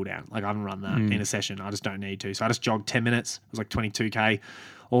 5K cool down. Like I haven't run that in a session. I just don't need to. So I just jogged 10 minutes. It was like 22K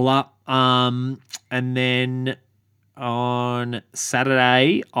all up. And then on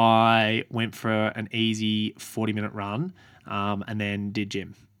Saturday, I went for an easy 40-minute run and then did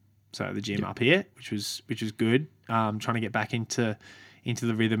gym. So the gym up here, which was good. Trying to get back into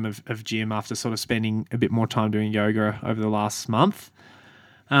the rhythm of gym after sort of spending a bit more time doing yoga over the last month.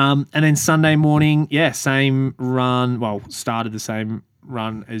 And then Sunday morning, same run. Well, started the same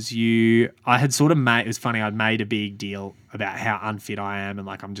run as you. I had sort of it was funny, I'd made a big deal about how unfit I am and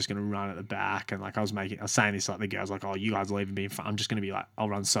like I'm just going to run at the back. And like I was saying this like the girls like, oh, you guys are leaving me. I'm just going to be like, I'll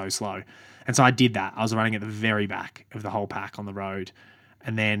run so slow. And so I did that. I was running at the very back of the whole pack on the road.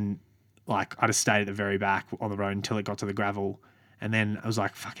 And then like I just stayed at the very back on the road until it got to the gravel. And then I was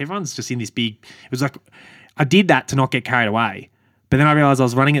like, fuck, everyone's just in this big... It was like, I did that to not get carried away. But then I realised I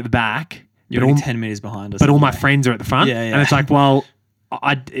was running at the back. You're only 10 metres behind us. But all my friends are at the front. Yeah. And it's like, well,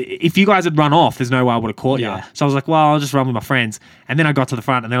 if you guys had run off, there's no way I would have caught you. So I was like, well, I'll just run with my friends. And then I got to the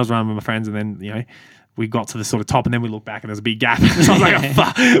front and then I was running with my friends. And then, we got to the sort of top and then we looked back and there was a big gap. So I was like,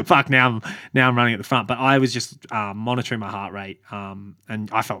 oh, fuck, now I'm running at the front. But I was just monitoring my heart rate and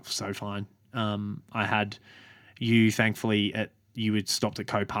I felt so fine. I had you, thankfully, you had stopped at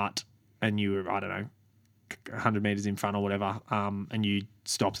Copart and you were, I don't know, 100 metres in front or whatever, and you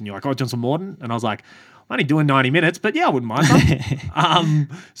stopped and you're like, oh, Johnson Morden? And I was like, I'm only doing 90 minutes, but yeah, I wouldn't mind some.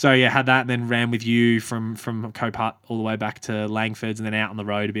 So yeah, had that and then ran with you from Copart all the way back to Langford's and then out on the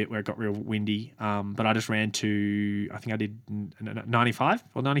road a bit where it got real windy. But I just ran to, I think I did 95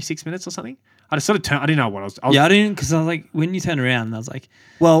 or 96 minutes or something. I just sort of turned, I didn't know what I was. I didn't, because I was like, when you turned around, I was like,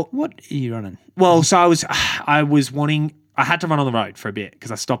 well, what are you running? Well, so I was wanting, I had to run on the road for a bit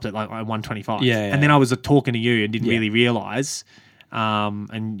because I stopped at like 125. And then I was talking to you and didn't really realise.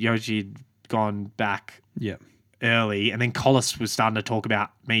 And Yoshi had gone back early. And then Collis was starting to talk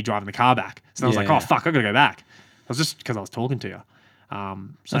about me driving the car back. So I was like, oh, fuck, I got to go back. It was just because I was talking to you.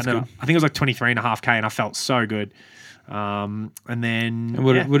 So I think it was like 23.5K and I felt so good. And then... It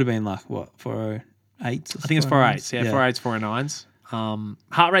would have been like, what, 408s? I think it's 408s. Yeah, 408s, 409s.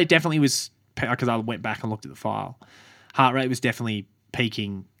 Heart rate definitely was... Because I went back and looked at the file. Heart rate was definitely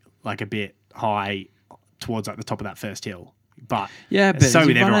peaking like a bit high towards like the top of that first hill. But but so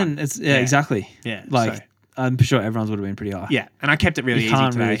with everyone. Exactly. Yeah. Like so. I'm sure everyone's would have been pretty high. Yeah. And I kept it really easy today. You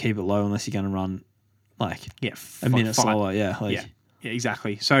can't today. really keep it low unless you're going to run like a minute 5. slower. Yeah. Yeah,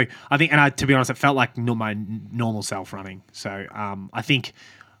 exactly. So I think, and to be honest, it felt like my normal self running. So I think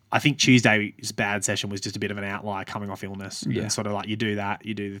Tuesday's bad session was just a bit of an outlier coming off illness. Yeah. And sort of like you do that,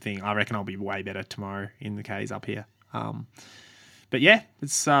 you do the thing. I reckon I'll be way better tomorrow in the K's up here. But yeah,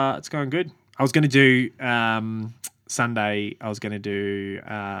 it's going good. I was going to do Sunday. I was going to do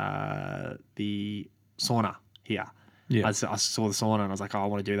the sauna here. Yeah, I saw the sauna and I was like, oh, I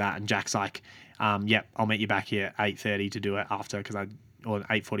want to do that. And Jack's like, yep, I'll meet you back here at 8:30 to do it after or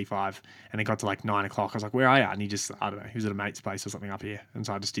 8:45, and it got to like 9 o'clock. I was like, where are you? And he just, I don't know, he was at a mate's place or something up here, and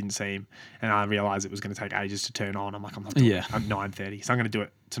so I just didn't see him. And I realised it was going to take ages to turn on. I'm like, I'm not doing it. I'm 9:30, so I'm going to do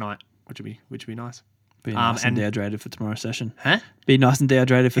it tonight, which would be nice. Be nice and dehydrated for tomorrow's session. Huh? Be nice and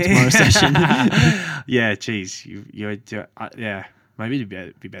dehydrated for tomorrow's session. Yeah, geez, yeah. Maybe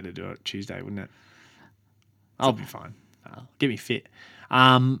it'd be better to do it Tuesday, wouldn't it? I'll be fine. Get me fit.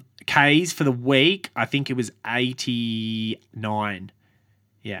 K's for the week, I think it was 89.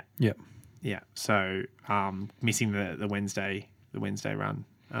 Yeah. Yep. Yeah. So missing the Wednesday run.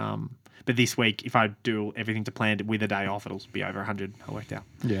 But this week, if I do everything to plan with a day off, it'll be over 100. I worked out.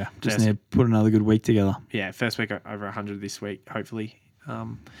 Yeah. Just need to put another good week together. Yeah. First week over 100 this week, hopefully.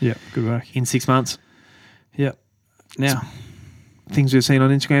 Yeah. Good work. In 6 months. Yep. Now, things we've seen on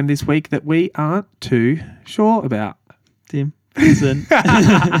Instagram this week that we aren't too sure about. Tim. Listen.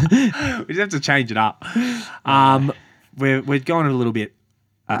 We just have to change it up. We're going a little bit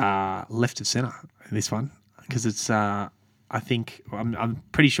left of centre in this one because it's. I think I'm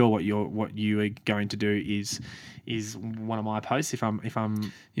pretty sure what you are going to do is one of my posts if I'm correct.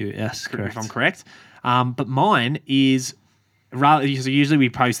 If I'm correct. But mine is rather. So usually we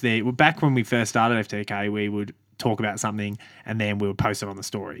post there. Back when we first started FTK, we would talk about something and then we would post it on the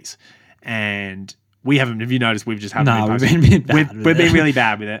stories. And we haven't. Have you noticed we've just haven't been posting? We've been really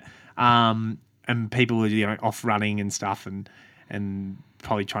bad with it. And people are off running and stuff and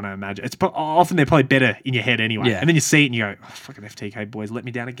probably trying to imagine. It's often they're probably better in your head anyway. Yeah. And then you see it and you go, oh, fucking FTK boys let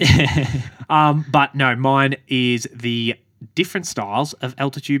me down again. But no, mine is the different styles of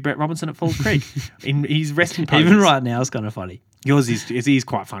altitude Brett Robinson at Falls Creek in his resting poses. Even right now, it's kind of funny. Yours is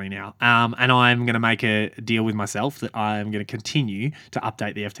quite funny now. And I'm going to make a deal with myself that I'm going to continue to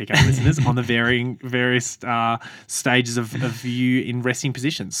update the FTK listeners on the various stages of you in resting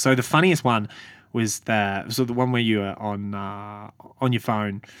positions. So the funniest one was the one where you were on your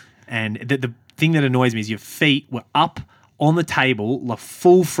phone, and the thing that annoys me is your feet were up on the table, like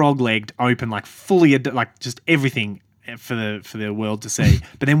full frog-legged, open, like fully, like just everything for the world to see.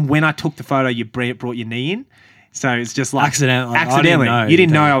 But then when I took the photo, you brought your knee in. So it's just like accidentally. You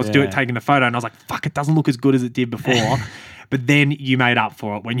didn't know I was taking the photo, and I was like, "Fuck! It doesn't look as good as it did before." But then you made up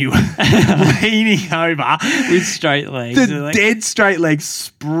for it when you were leaning over with straight legs, dead straight legs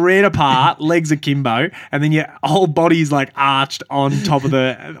spread apart, legs akimbo, and then your whole body's like arched on top of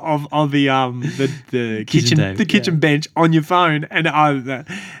the kitchen bench on your phone, and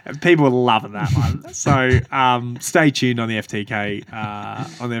people were loving that one. So stay tuned on the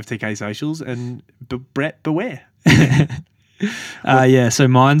FTK socials, and Brett, beware. So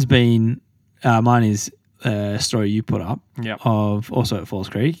mine is a story you put up of also at Falls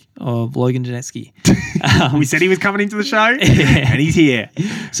Creek of Logan Janetsky. We said he was coming into the show, and he's here.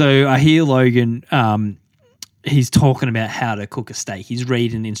 So I hear Logan, he's talking about how to cook a steak. He's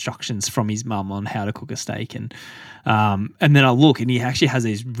reading instructions from his mum on how to cook a steak, and then I look, and he actually has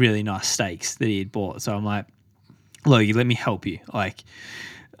these really nice steaks that he had bought. So I'm like, Logan, let me help you. Like,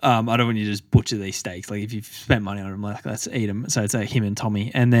 I don't want you to just butcher these steaks. Like, if you've spent money on them, like, let's eat them. So it's like him and Tommy,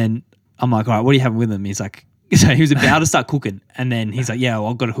 and then I'm like, all right, what are you having with them? He's like, so he was about to start cooking, and then he's like, yeah, well,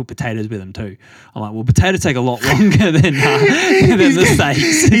 I've got to cook potatoes with them too. I'm like, well, potatoes take a lot longer than the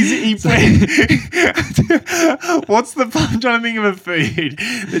steaks. What's the I'm trying to think of a food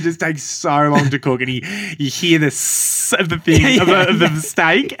that just takes so long to cook, and you hear the thing of the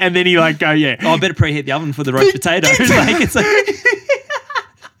steak, and then he like go, yeah. Oh, I better preheat the oven for the roast potatoes. Like, it's like...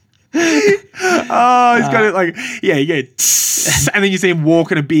 Oh, he's got it like, yeah, and then you see him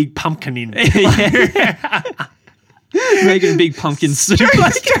walking a big pumpkin in. Making a big pumpkin soup.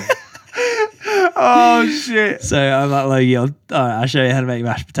 Oh, shit. So I'm like, I'll show you how to make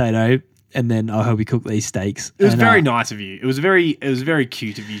mashed potato, and then I'll help you cook these steaks. It was very nice of you. It was very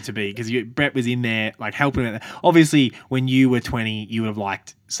cute of you to be, because Brett was in there like helping with it. Obviously, when you were 20, you would have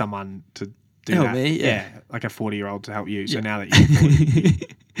liked someone to do help that. Me, yeah. Like a 40-year-old to help you. So now that you're 40.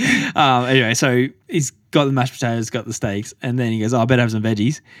 Anyway, so he's got the mashed potatoes, got the steaks, and then he goes, I better have some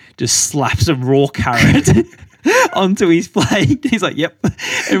veggies. Just slaps a raw carrot onto his plate. He's like, yep.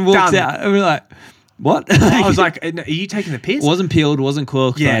 And walks out. And we're like, what? I was like, are you taking the piss? Wasn't peeled, wasn't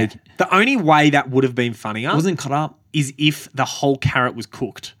cooked. Yeah. Like, the only way that would have been funnier wasn't cut up is if the whole carrot was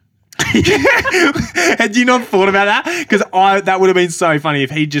cooked. Had you not thought about that? Because that would have been so funny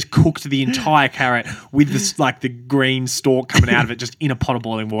if he just cooked the entire carrot with the green stalk coming out of it just in a pot of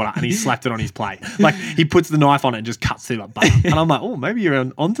boiling water, and he slapped it on his plate. Like, he puts the knife on it and just cuts through like butter. And I'm like, oh, maybe you're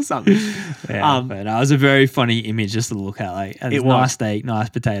onto something. Yeah, but it was a very funny image just to look at. Like, it was nice steak, nice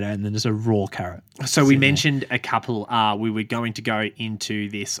potato, and then just a raw carrot. So we mentioned a couple. We were going to go into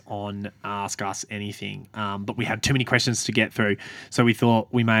this on Ask Us Anything, but we had too many questions to get through, so we thought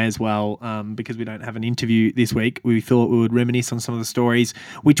we may as well. Because we don't have an interview this week, we thought we would reminisce on some of the stories,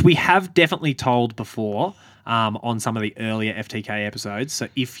 which we have definitely told before on some of the earlier FTK episodes. So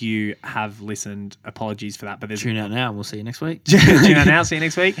if you have listened, apologies for that. But tune out now and we'll see you next week. Tune out now, see you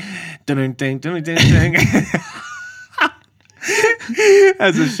next week. Dun, dun, dun, dun, dun, dun.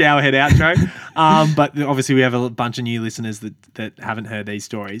 As a showerhead outro. But obviously we have a bunch of new listeners that haven't heard these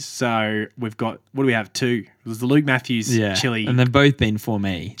stories. So we've got, what do we have? 2. It was the Luke Matthews chili. And they've both been for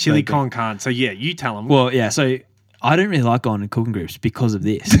me. Chili con carne. So yeah, you tell them. Well, yeah, so I don't really like going to cooking groups because of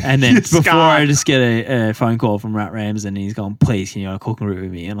this. And then before I just get a phone call from Rat Rams, and he's going, please, can you go to a cooking group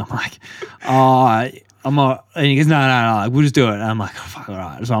with me? And I'm like, I'm not, and he goes, no, we'll just do it. And I'm like, oh, fuck, all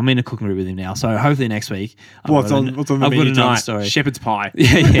right. So I'm in a cooking group with him now. So hopefully next week. What's on the menu tonight? Story. Shepherd's pie.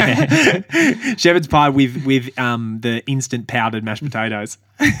 Yeah. Shepherd's pie with the instant powdered mashed potatoes.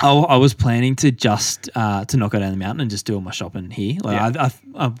 I was planning to just to not go down the mountain and just do all my shopping here. Like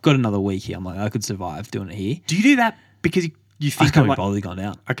I've got another week here. I'm like, I could survive doing it here. Do you do that because you think I can't be bothered going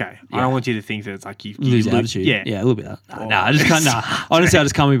down? Okay. Yeah. I don't want you to think that it's like you lose altitude. Yeah, a little bit of that. No, I just can't. No, honestly, I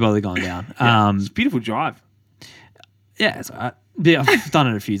just can't be bothered going down. Yeah. It's a beautiful drive. Yeah, it's all right. Yeah, I've done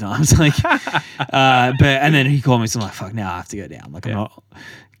it a few times. Like, and then he called me, so I'm like, fuck, now I have to go down. Like, I'm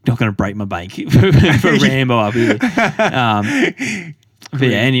not going to break my bank for Rambo up here. But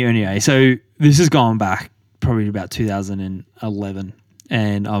yeah, anyway, so this has gone back probably about 2011,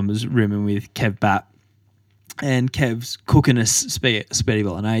 and I was rooming with Kev Batt, And Kev's cooking us spaghetti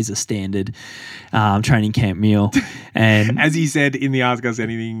bolognese, a standard training camp meal. And as you said in the Ask Us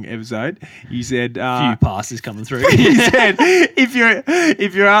Anything episode, you said few passes coming through. You said if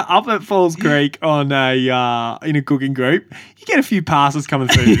you're up at Falls Creek on in a cooking group, you get a few passes coming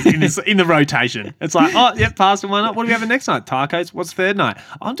through in the rotation. It's like, oh, yep, pasta one up. What do we have next night? Tacos. What's third night?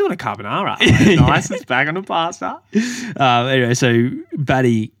 I'm doing a carbonara. Nice, it's back on the pasta. Anyway, so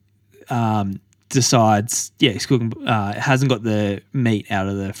Batty decides, he's cooking, hasn't got the meat out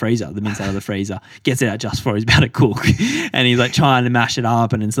of the freezer, the mince out of the freezer, gets it out just before he's about to cook. And he's like trying to mash it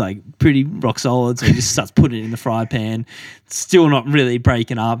up and it's like pretty rock solid. So he just starts putting it in the fry pan, still not really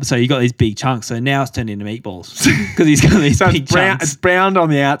breaking up. So you got these big chunks. So now it's turned into meatballs because he's got these big chunks. It's browned on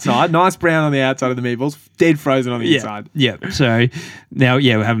the outside, nice brown on the outside of the meatballs, dead frozen on the inside. Yeah. So now,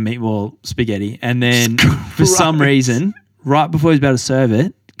 we're having meatball spaghetti. And then for some reason, right before he's about to serve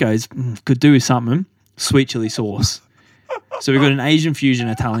it, goes, could do with something, sweet chili sauce. So we've got an Asian fusion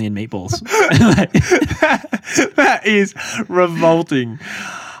Italian meatballs. That is revolting.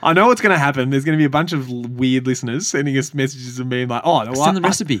 I know what's going to happen. There's going to be a bunch of weird listeners sending us messages and being like, "Oh, send the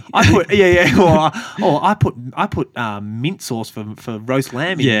recipe." I put I put mint sauce for roast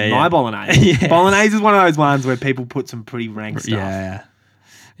lamb in my bolognese. Yeah. Bolognese is one of those ones where people put some pretty rank stuff.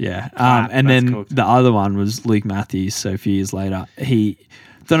 Yeah. And then cooked. The other one was Luke Matthews. So a few years later, he.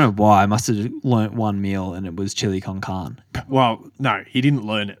 Don't know why. I must have learnt one meal and it was chili con carne. Well, no, he didn't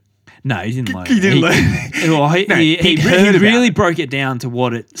learn it. No, he didn't learn it. He didn't learn it. Well, he really broke it down to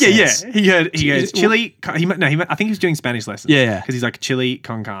what it says. Yeah. He goes, chili. I think he was doing Spanish lessons. Yeah. Because he's like, chili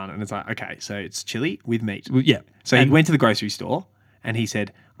con carne. And it's like, okay, so it's chili with meat. Yeah. So he went to the grocery store and he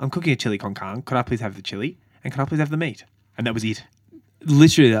said, I'm cooking a chili con carne. Could I please have the chili? And could I please have the meat? And that was it.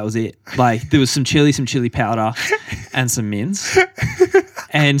 Literally, that was it. Like, there was some chili powder and some mince.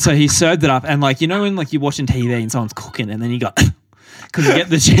 And so he served it up. And, like, you know when, like, you're watching TV and someone's cooking and then you got... Because you get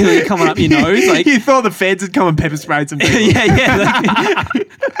the chili coming up your nose. Like, you thought the feds had come and pepper sprayed some people. You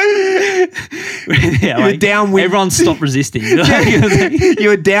were downwind. Everyone stopped resisting. You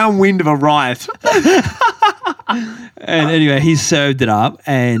were downwind of a riot. And anyway, he served it up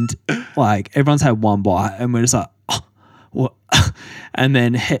and, like, everyone's had one bite and we're just like, oh, what? And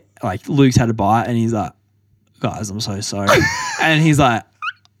then like Luke's had a bite and he's like, guys, I'm so sorry. And he's like,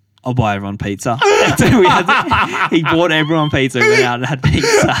 I'll buy everyone pizza. And so he bought everyone pizza, went out and had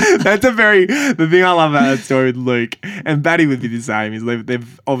pizza. That's the thing I love about that story with Luke, and Batty would be the same, is they're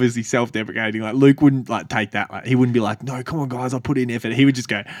obviously self-deprecating. Like, Luke wouldn't like take that. Like, he wouldn't be like, no, come on guys, I'll put in effort. He would just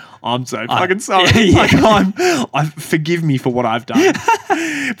go, I'm so fucking sorry. Like, forgive me for what I've done.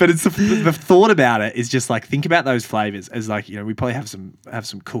 But it's the thought about it is just like, think about those flavors as like, you know, we probably have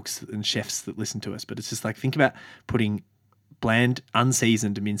some cooks and chefs that listen to us, but it's just like, think about putting bland,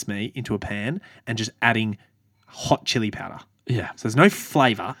 unseasoned mincemeat into a pan and just adding hot chili powder. Yeah. So there's no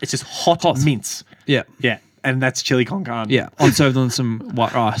flavour. It's just hot mince. Yeah. Yeah. And that's chili con carne. Yeah. Served on some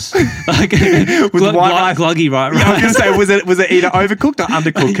white rice. Like, with white rice. Gluggy white rice. Yeah, I was going to say, was it either overcooked or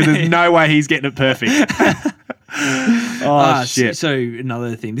undercooked? Because there's no way he's getting it perfect. Shit. So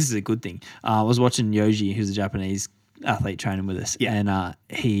another thing, this is a good thing. I was watching Yoji, who's a Japanese athlete training with us, and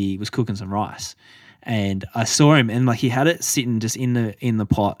he was cooking some rice. And I saw him, and like he had it sitting just in the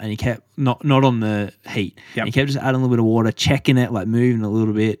pot, and he kept not on the heat. Yep. He kept just adding a little bit of water, checking it, like moving a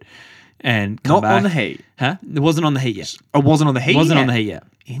little bit, and not back. on the heat. Huh? It wasn't on the heat yet. It wasn't on the heat. On the heat yet.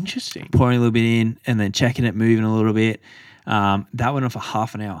 Interesting. Pouring a little bit in, and then checking it, moving a little bit. That went on for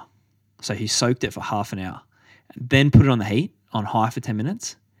half an hour. So he soaked it for half an hour, then put it on the heat on high for 10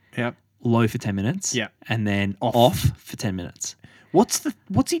 minutes. Yep. Low for 10 minutes. Yeah. And then off for 10 minutes. What's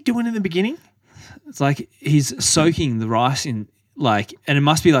he doing in the beginning? It's like he's soaking the rice in, like, and it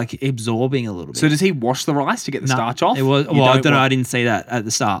must be like absorbing a little bit. So does he wash the rice to get the starch off? It was. Well, I don't know. I didn't see that at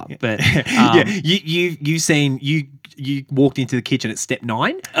the start, but you walked into the kitchen at step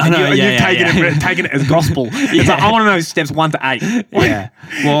 9. You've taken it as gospel. It's like, I want to know steps 1 to 8. Yeah.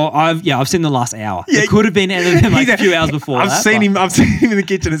 Well, I've seen the last hour. It could have been anything like a few hours before. I've seen him in the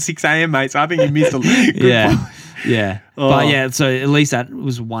kitchen at 6 a.m, mate. So I think you missed a good Yeah. Yeah. Oh. But yeah, so at least that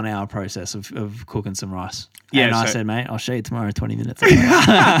was a 1 hour process of cooking some rice. Yeah, and I said, mate, I'll show you tomorrow 20 minutes.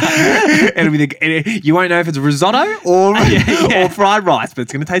 It'll be you won't know if it's risotto or fried rice, but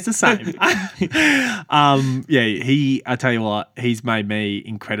it's going to taste the same. I tell you what, he's made me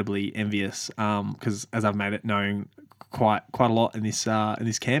incredibly envious because as I've made it known quite a lot in this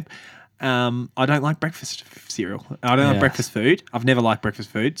camp. I don't like breakfast cereal. I don't like breakfast food. I've never liked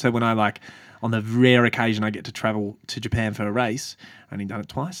breakfast food. So when I on the rare occasion I get to travel to Japan for a race, I've only done it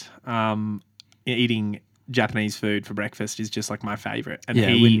twice, eating Japanese food for breakfast is just like my favorite. And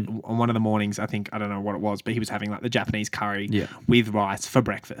Yeah, on one of the mornings, I don't know what it was, but he was having like the Japanese curry Yeah. with rice for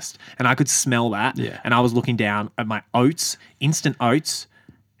breakfast. And I could smell that. Yeah. And I was looking down at my oats, instant oats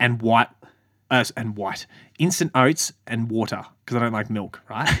and instant oats and water because I don't like milk,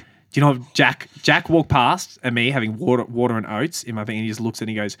 right? Do you know Jack walked past at me having water and oats in my thing and he just looks and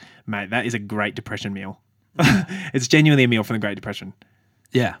he goes, mate, that is a Great Depression meal. It's genuinely a meal from the Great Depression.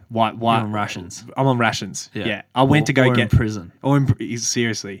 Yeah. Why? You're on rations. I'm on rations. Yeah. Yeah. I went to go or get in prison.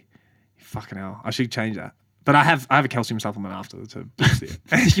 Seriously, fucking hell. I should change that. But I have a calcium supplement after to boost it.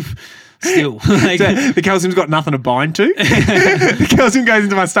 Still. The calcium's got nothing to bind to. The calcium goes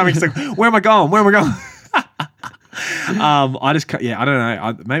into my stomach. It's like, where am I going? I don't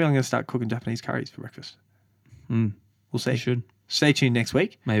know. Maybe I'm going to start cooking Japanese curries for breakfast. We'll see. You should. Stay tuned next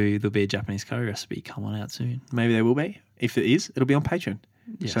week. Maybe there'll be a Japanese curry recipe coming out soon. Maybe there will be. If it is, it'll be on Patreon.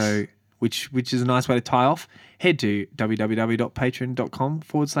 Yes. So, which is a nice way to tie off. Head to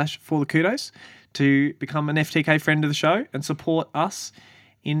www.patreon.com/forthekudos to become an FTK friend of the show and support us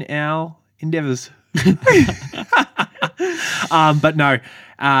in our endeavours. But no,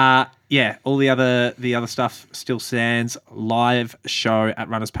 all the other stuff still stands. Live show at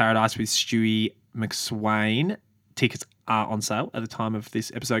Runners Paradise with Stewie McSwain. Tickets are on sale at the time of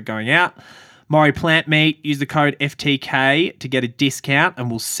this episode going out. Maury Plant Meat, use the code FTK to get a discount, and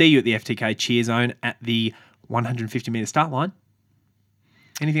we'll see you at the FTK Cheer Zone at the 150-metre start line.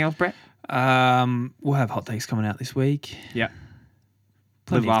 Anything else, Brett? We'll have hot takes coming out this week. Yep.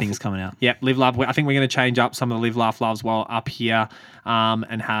 Plenty of things coming out. Yep, Live Love. I think we're going to change up some of the Live Laugh Loves while up here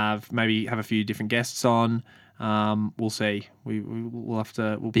and have a few different guests on. We'll see. We'll have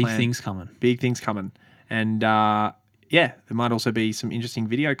to... Big things coming. Big things coming. And... there might also be some interesting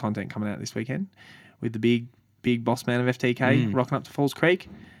video content coming out this weekend with the big boss man of FTK rocking up to Falls Creek.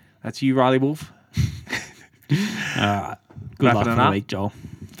 That's you, Riley Wolf. All right. Good luck for the week, Joel.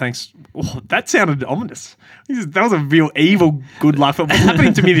 Thanks. Oh, that sounded ominous. That was a real evil good luck. What's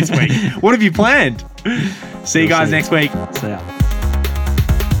happening to me this week? What have you planned? See you guys next week. See ya.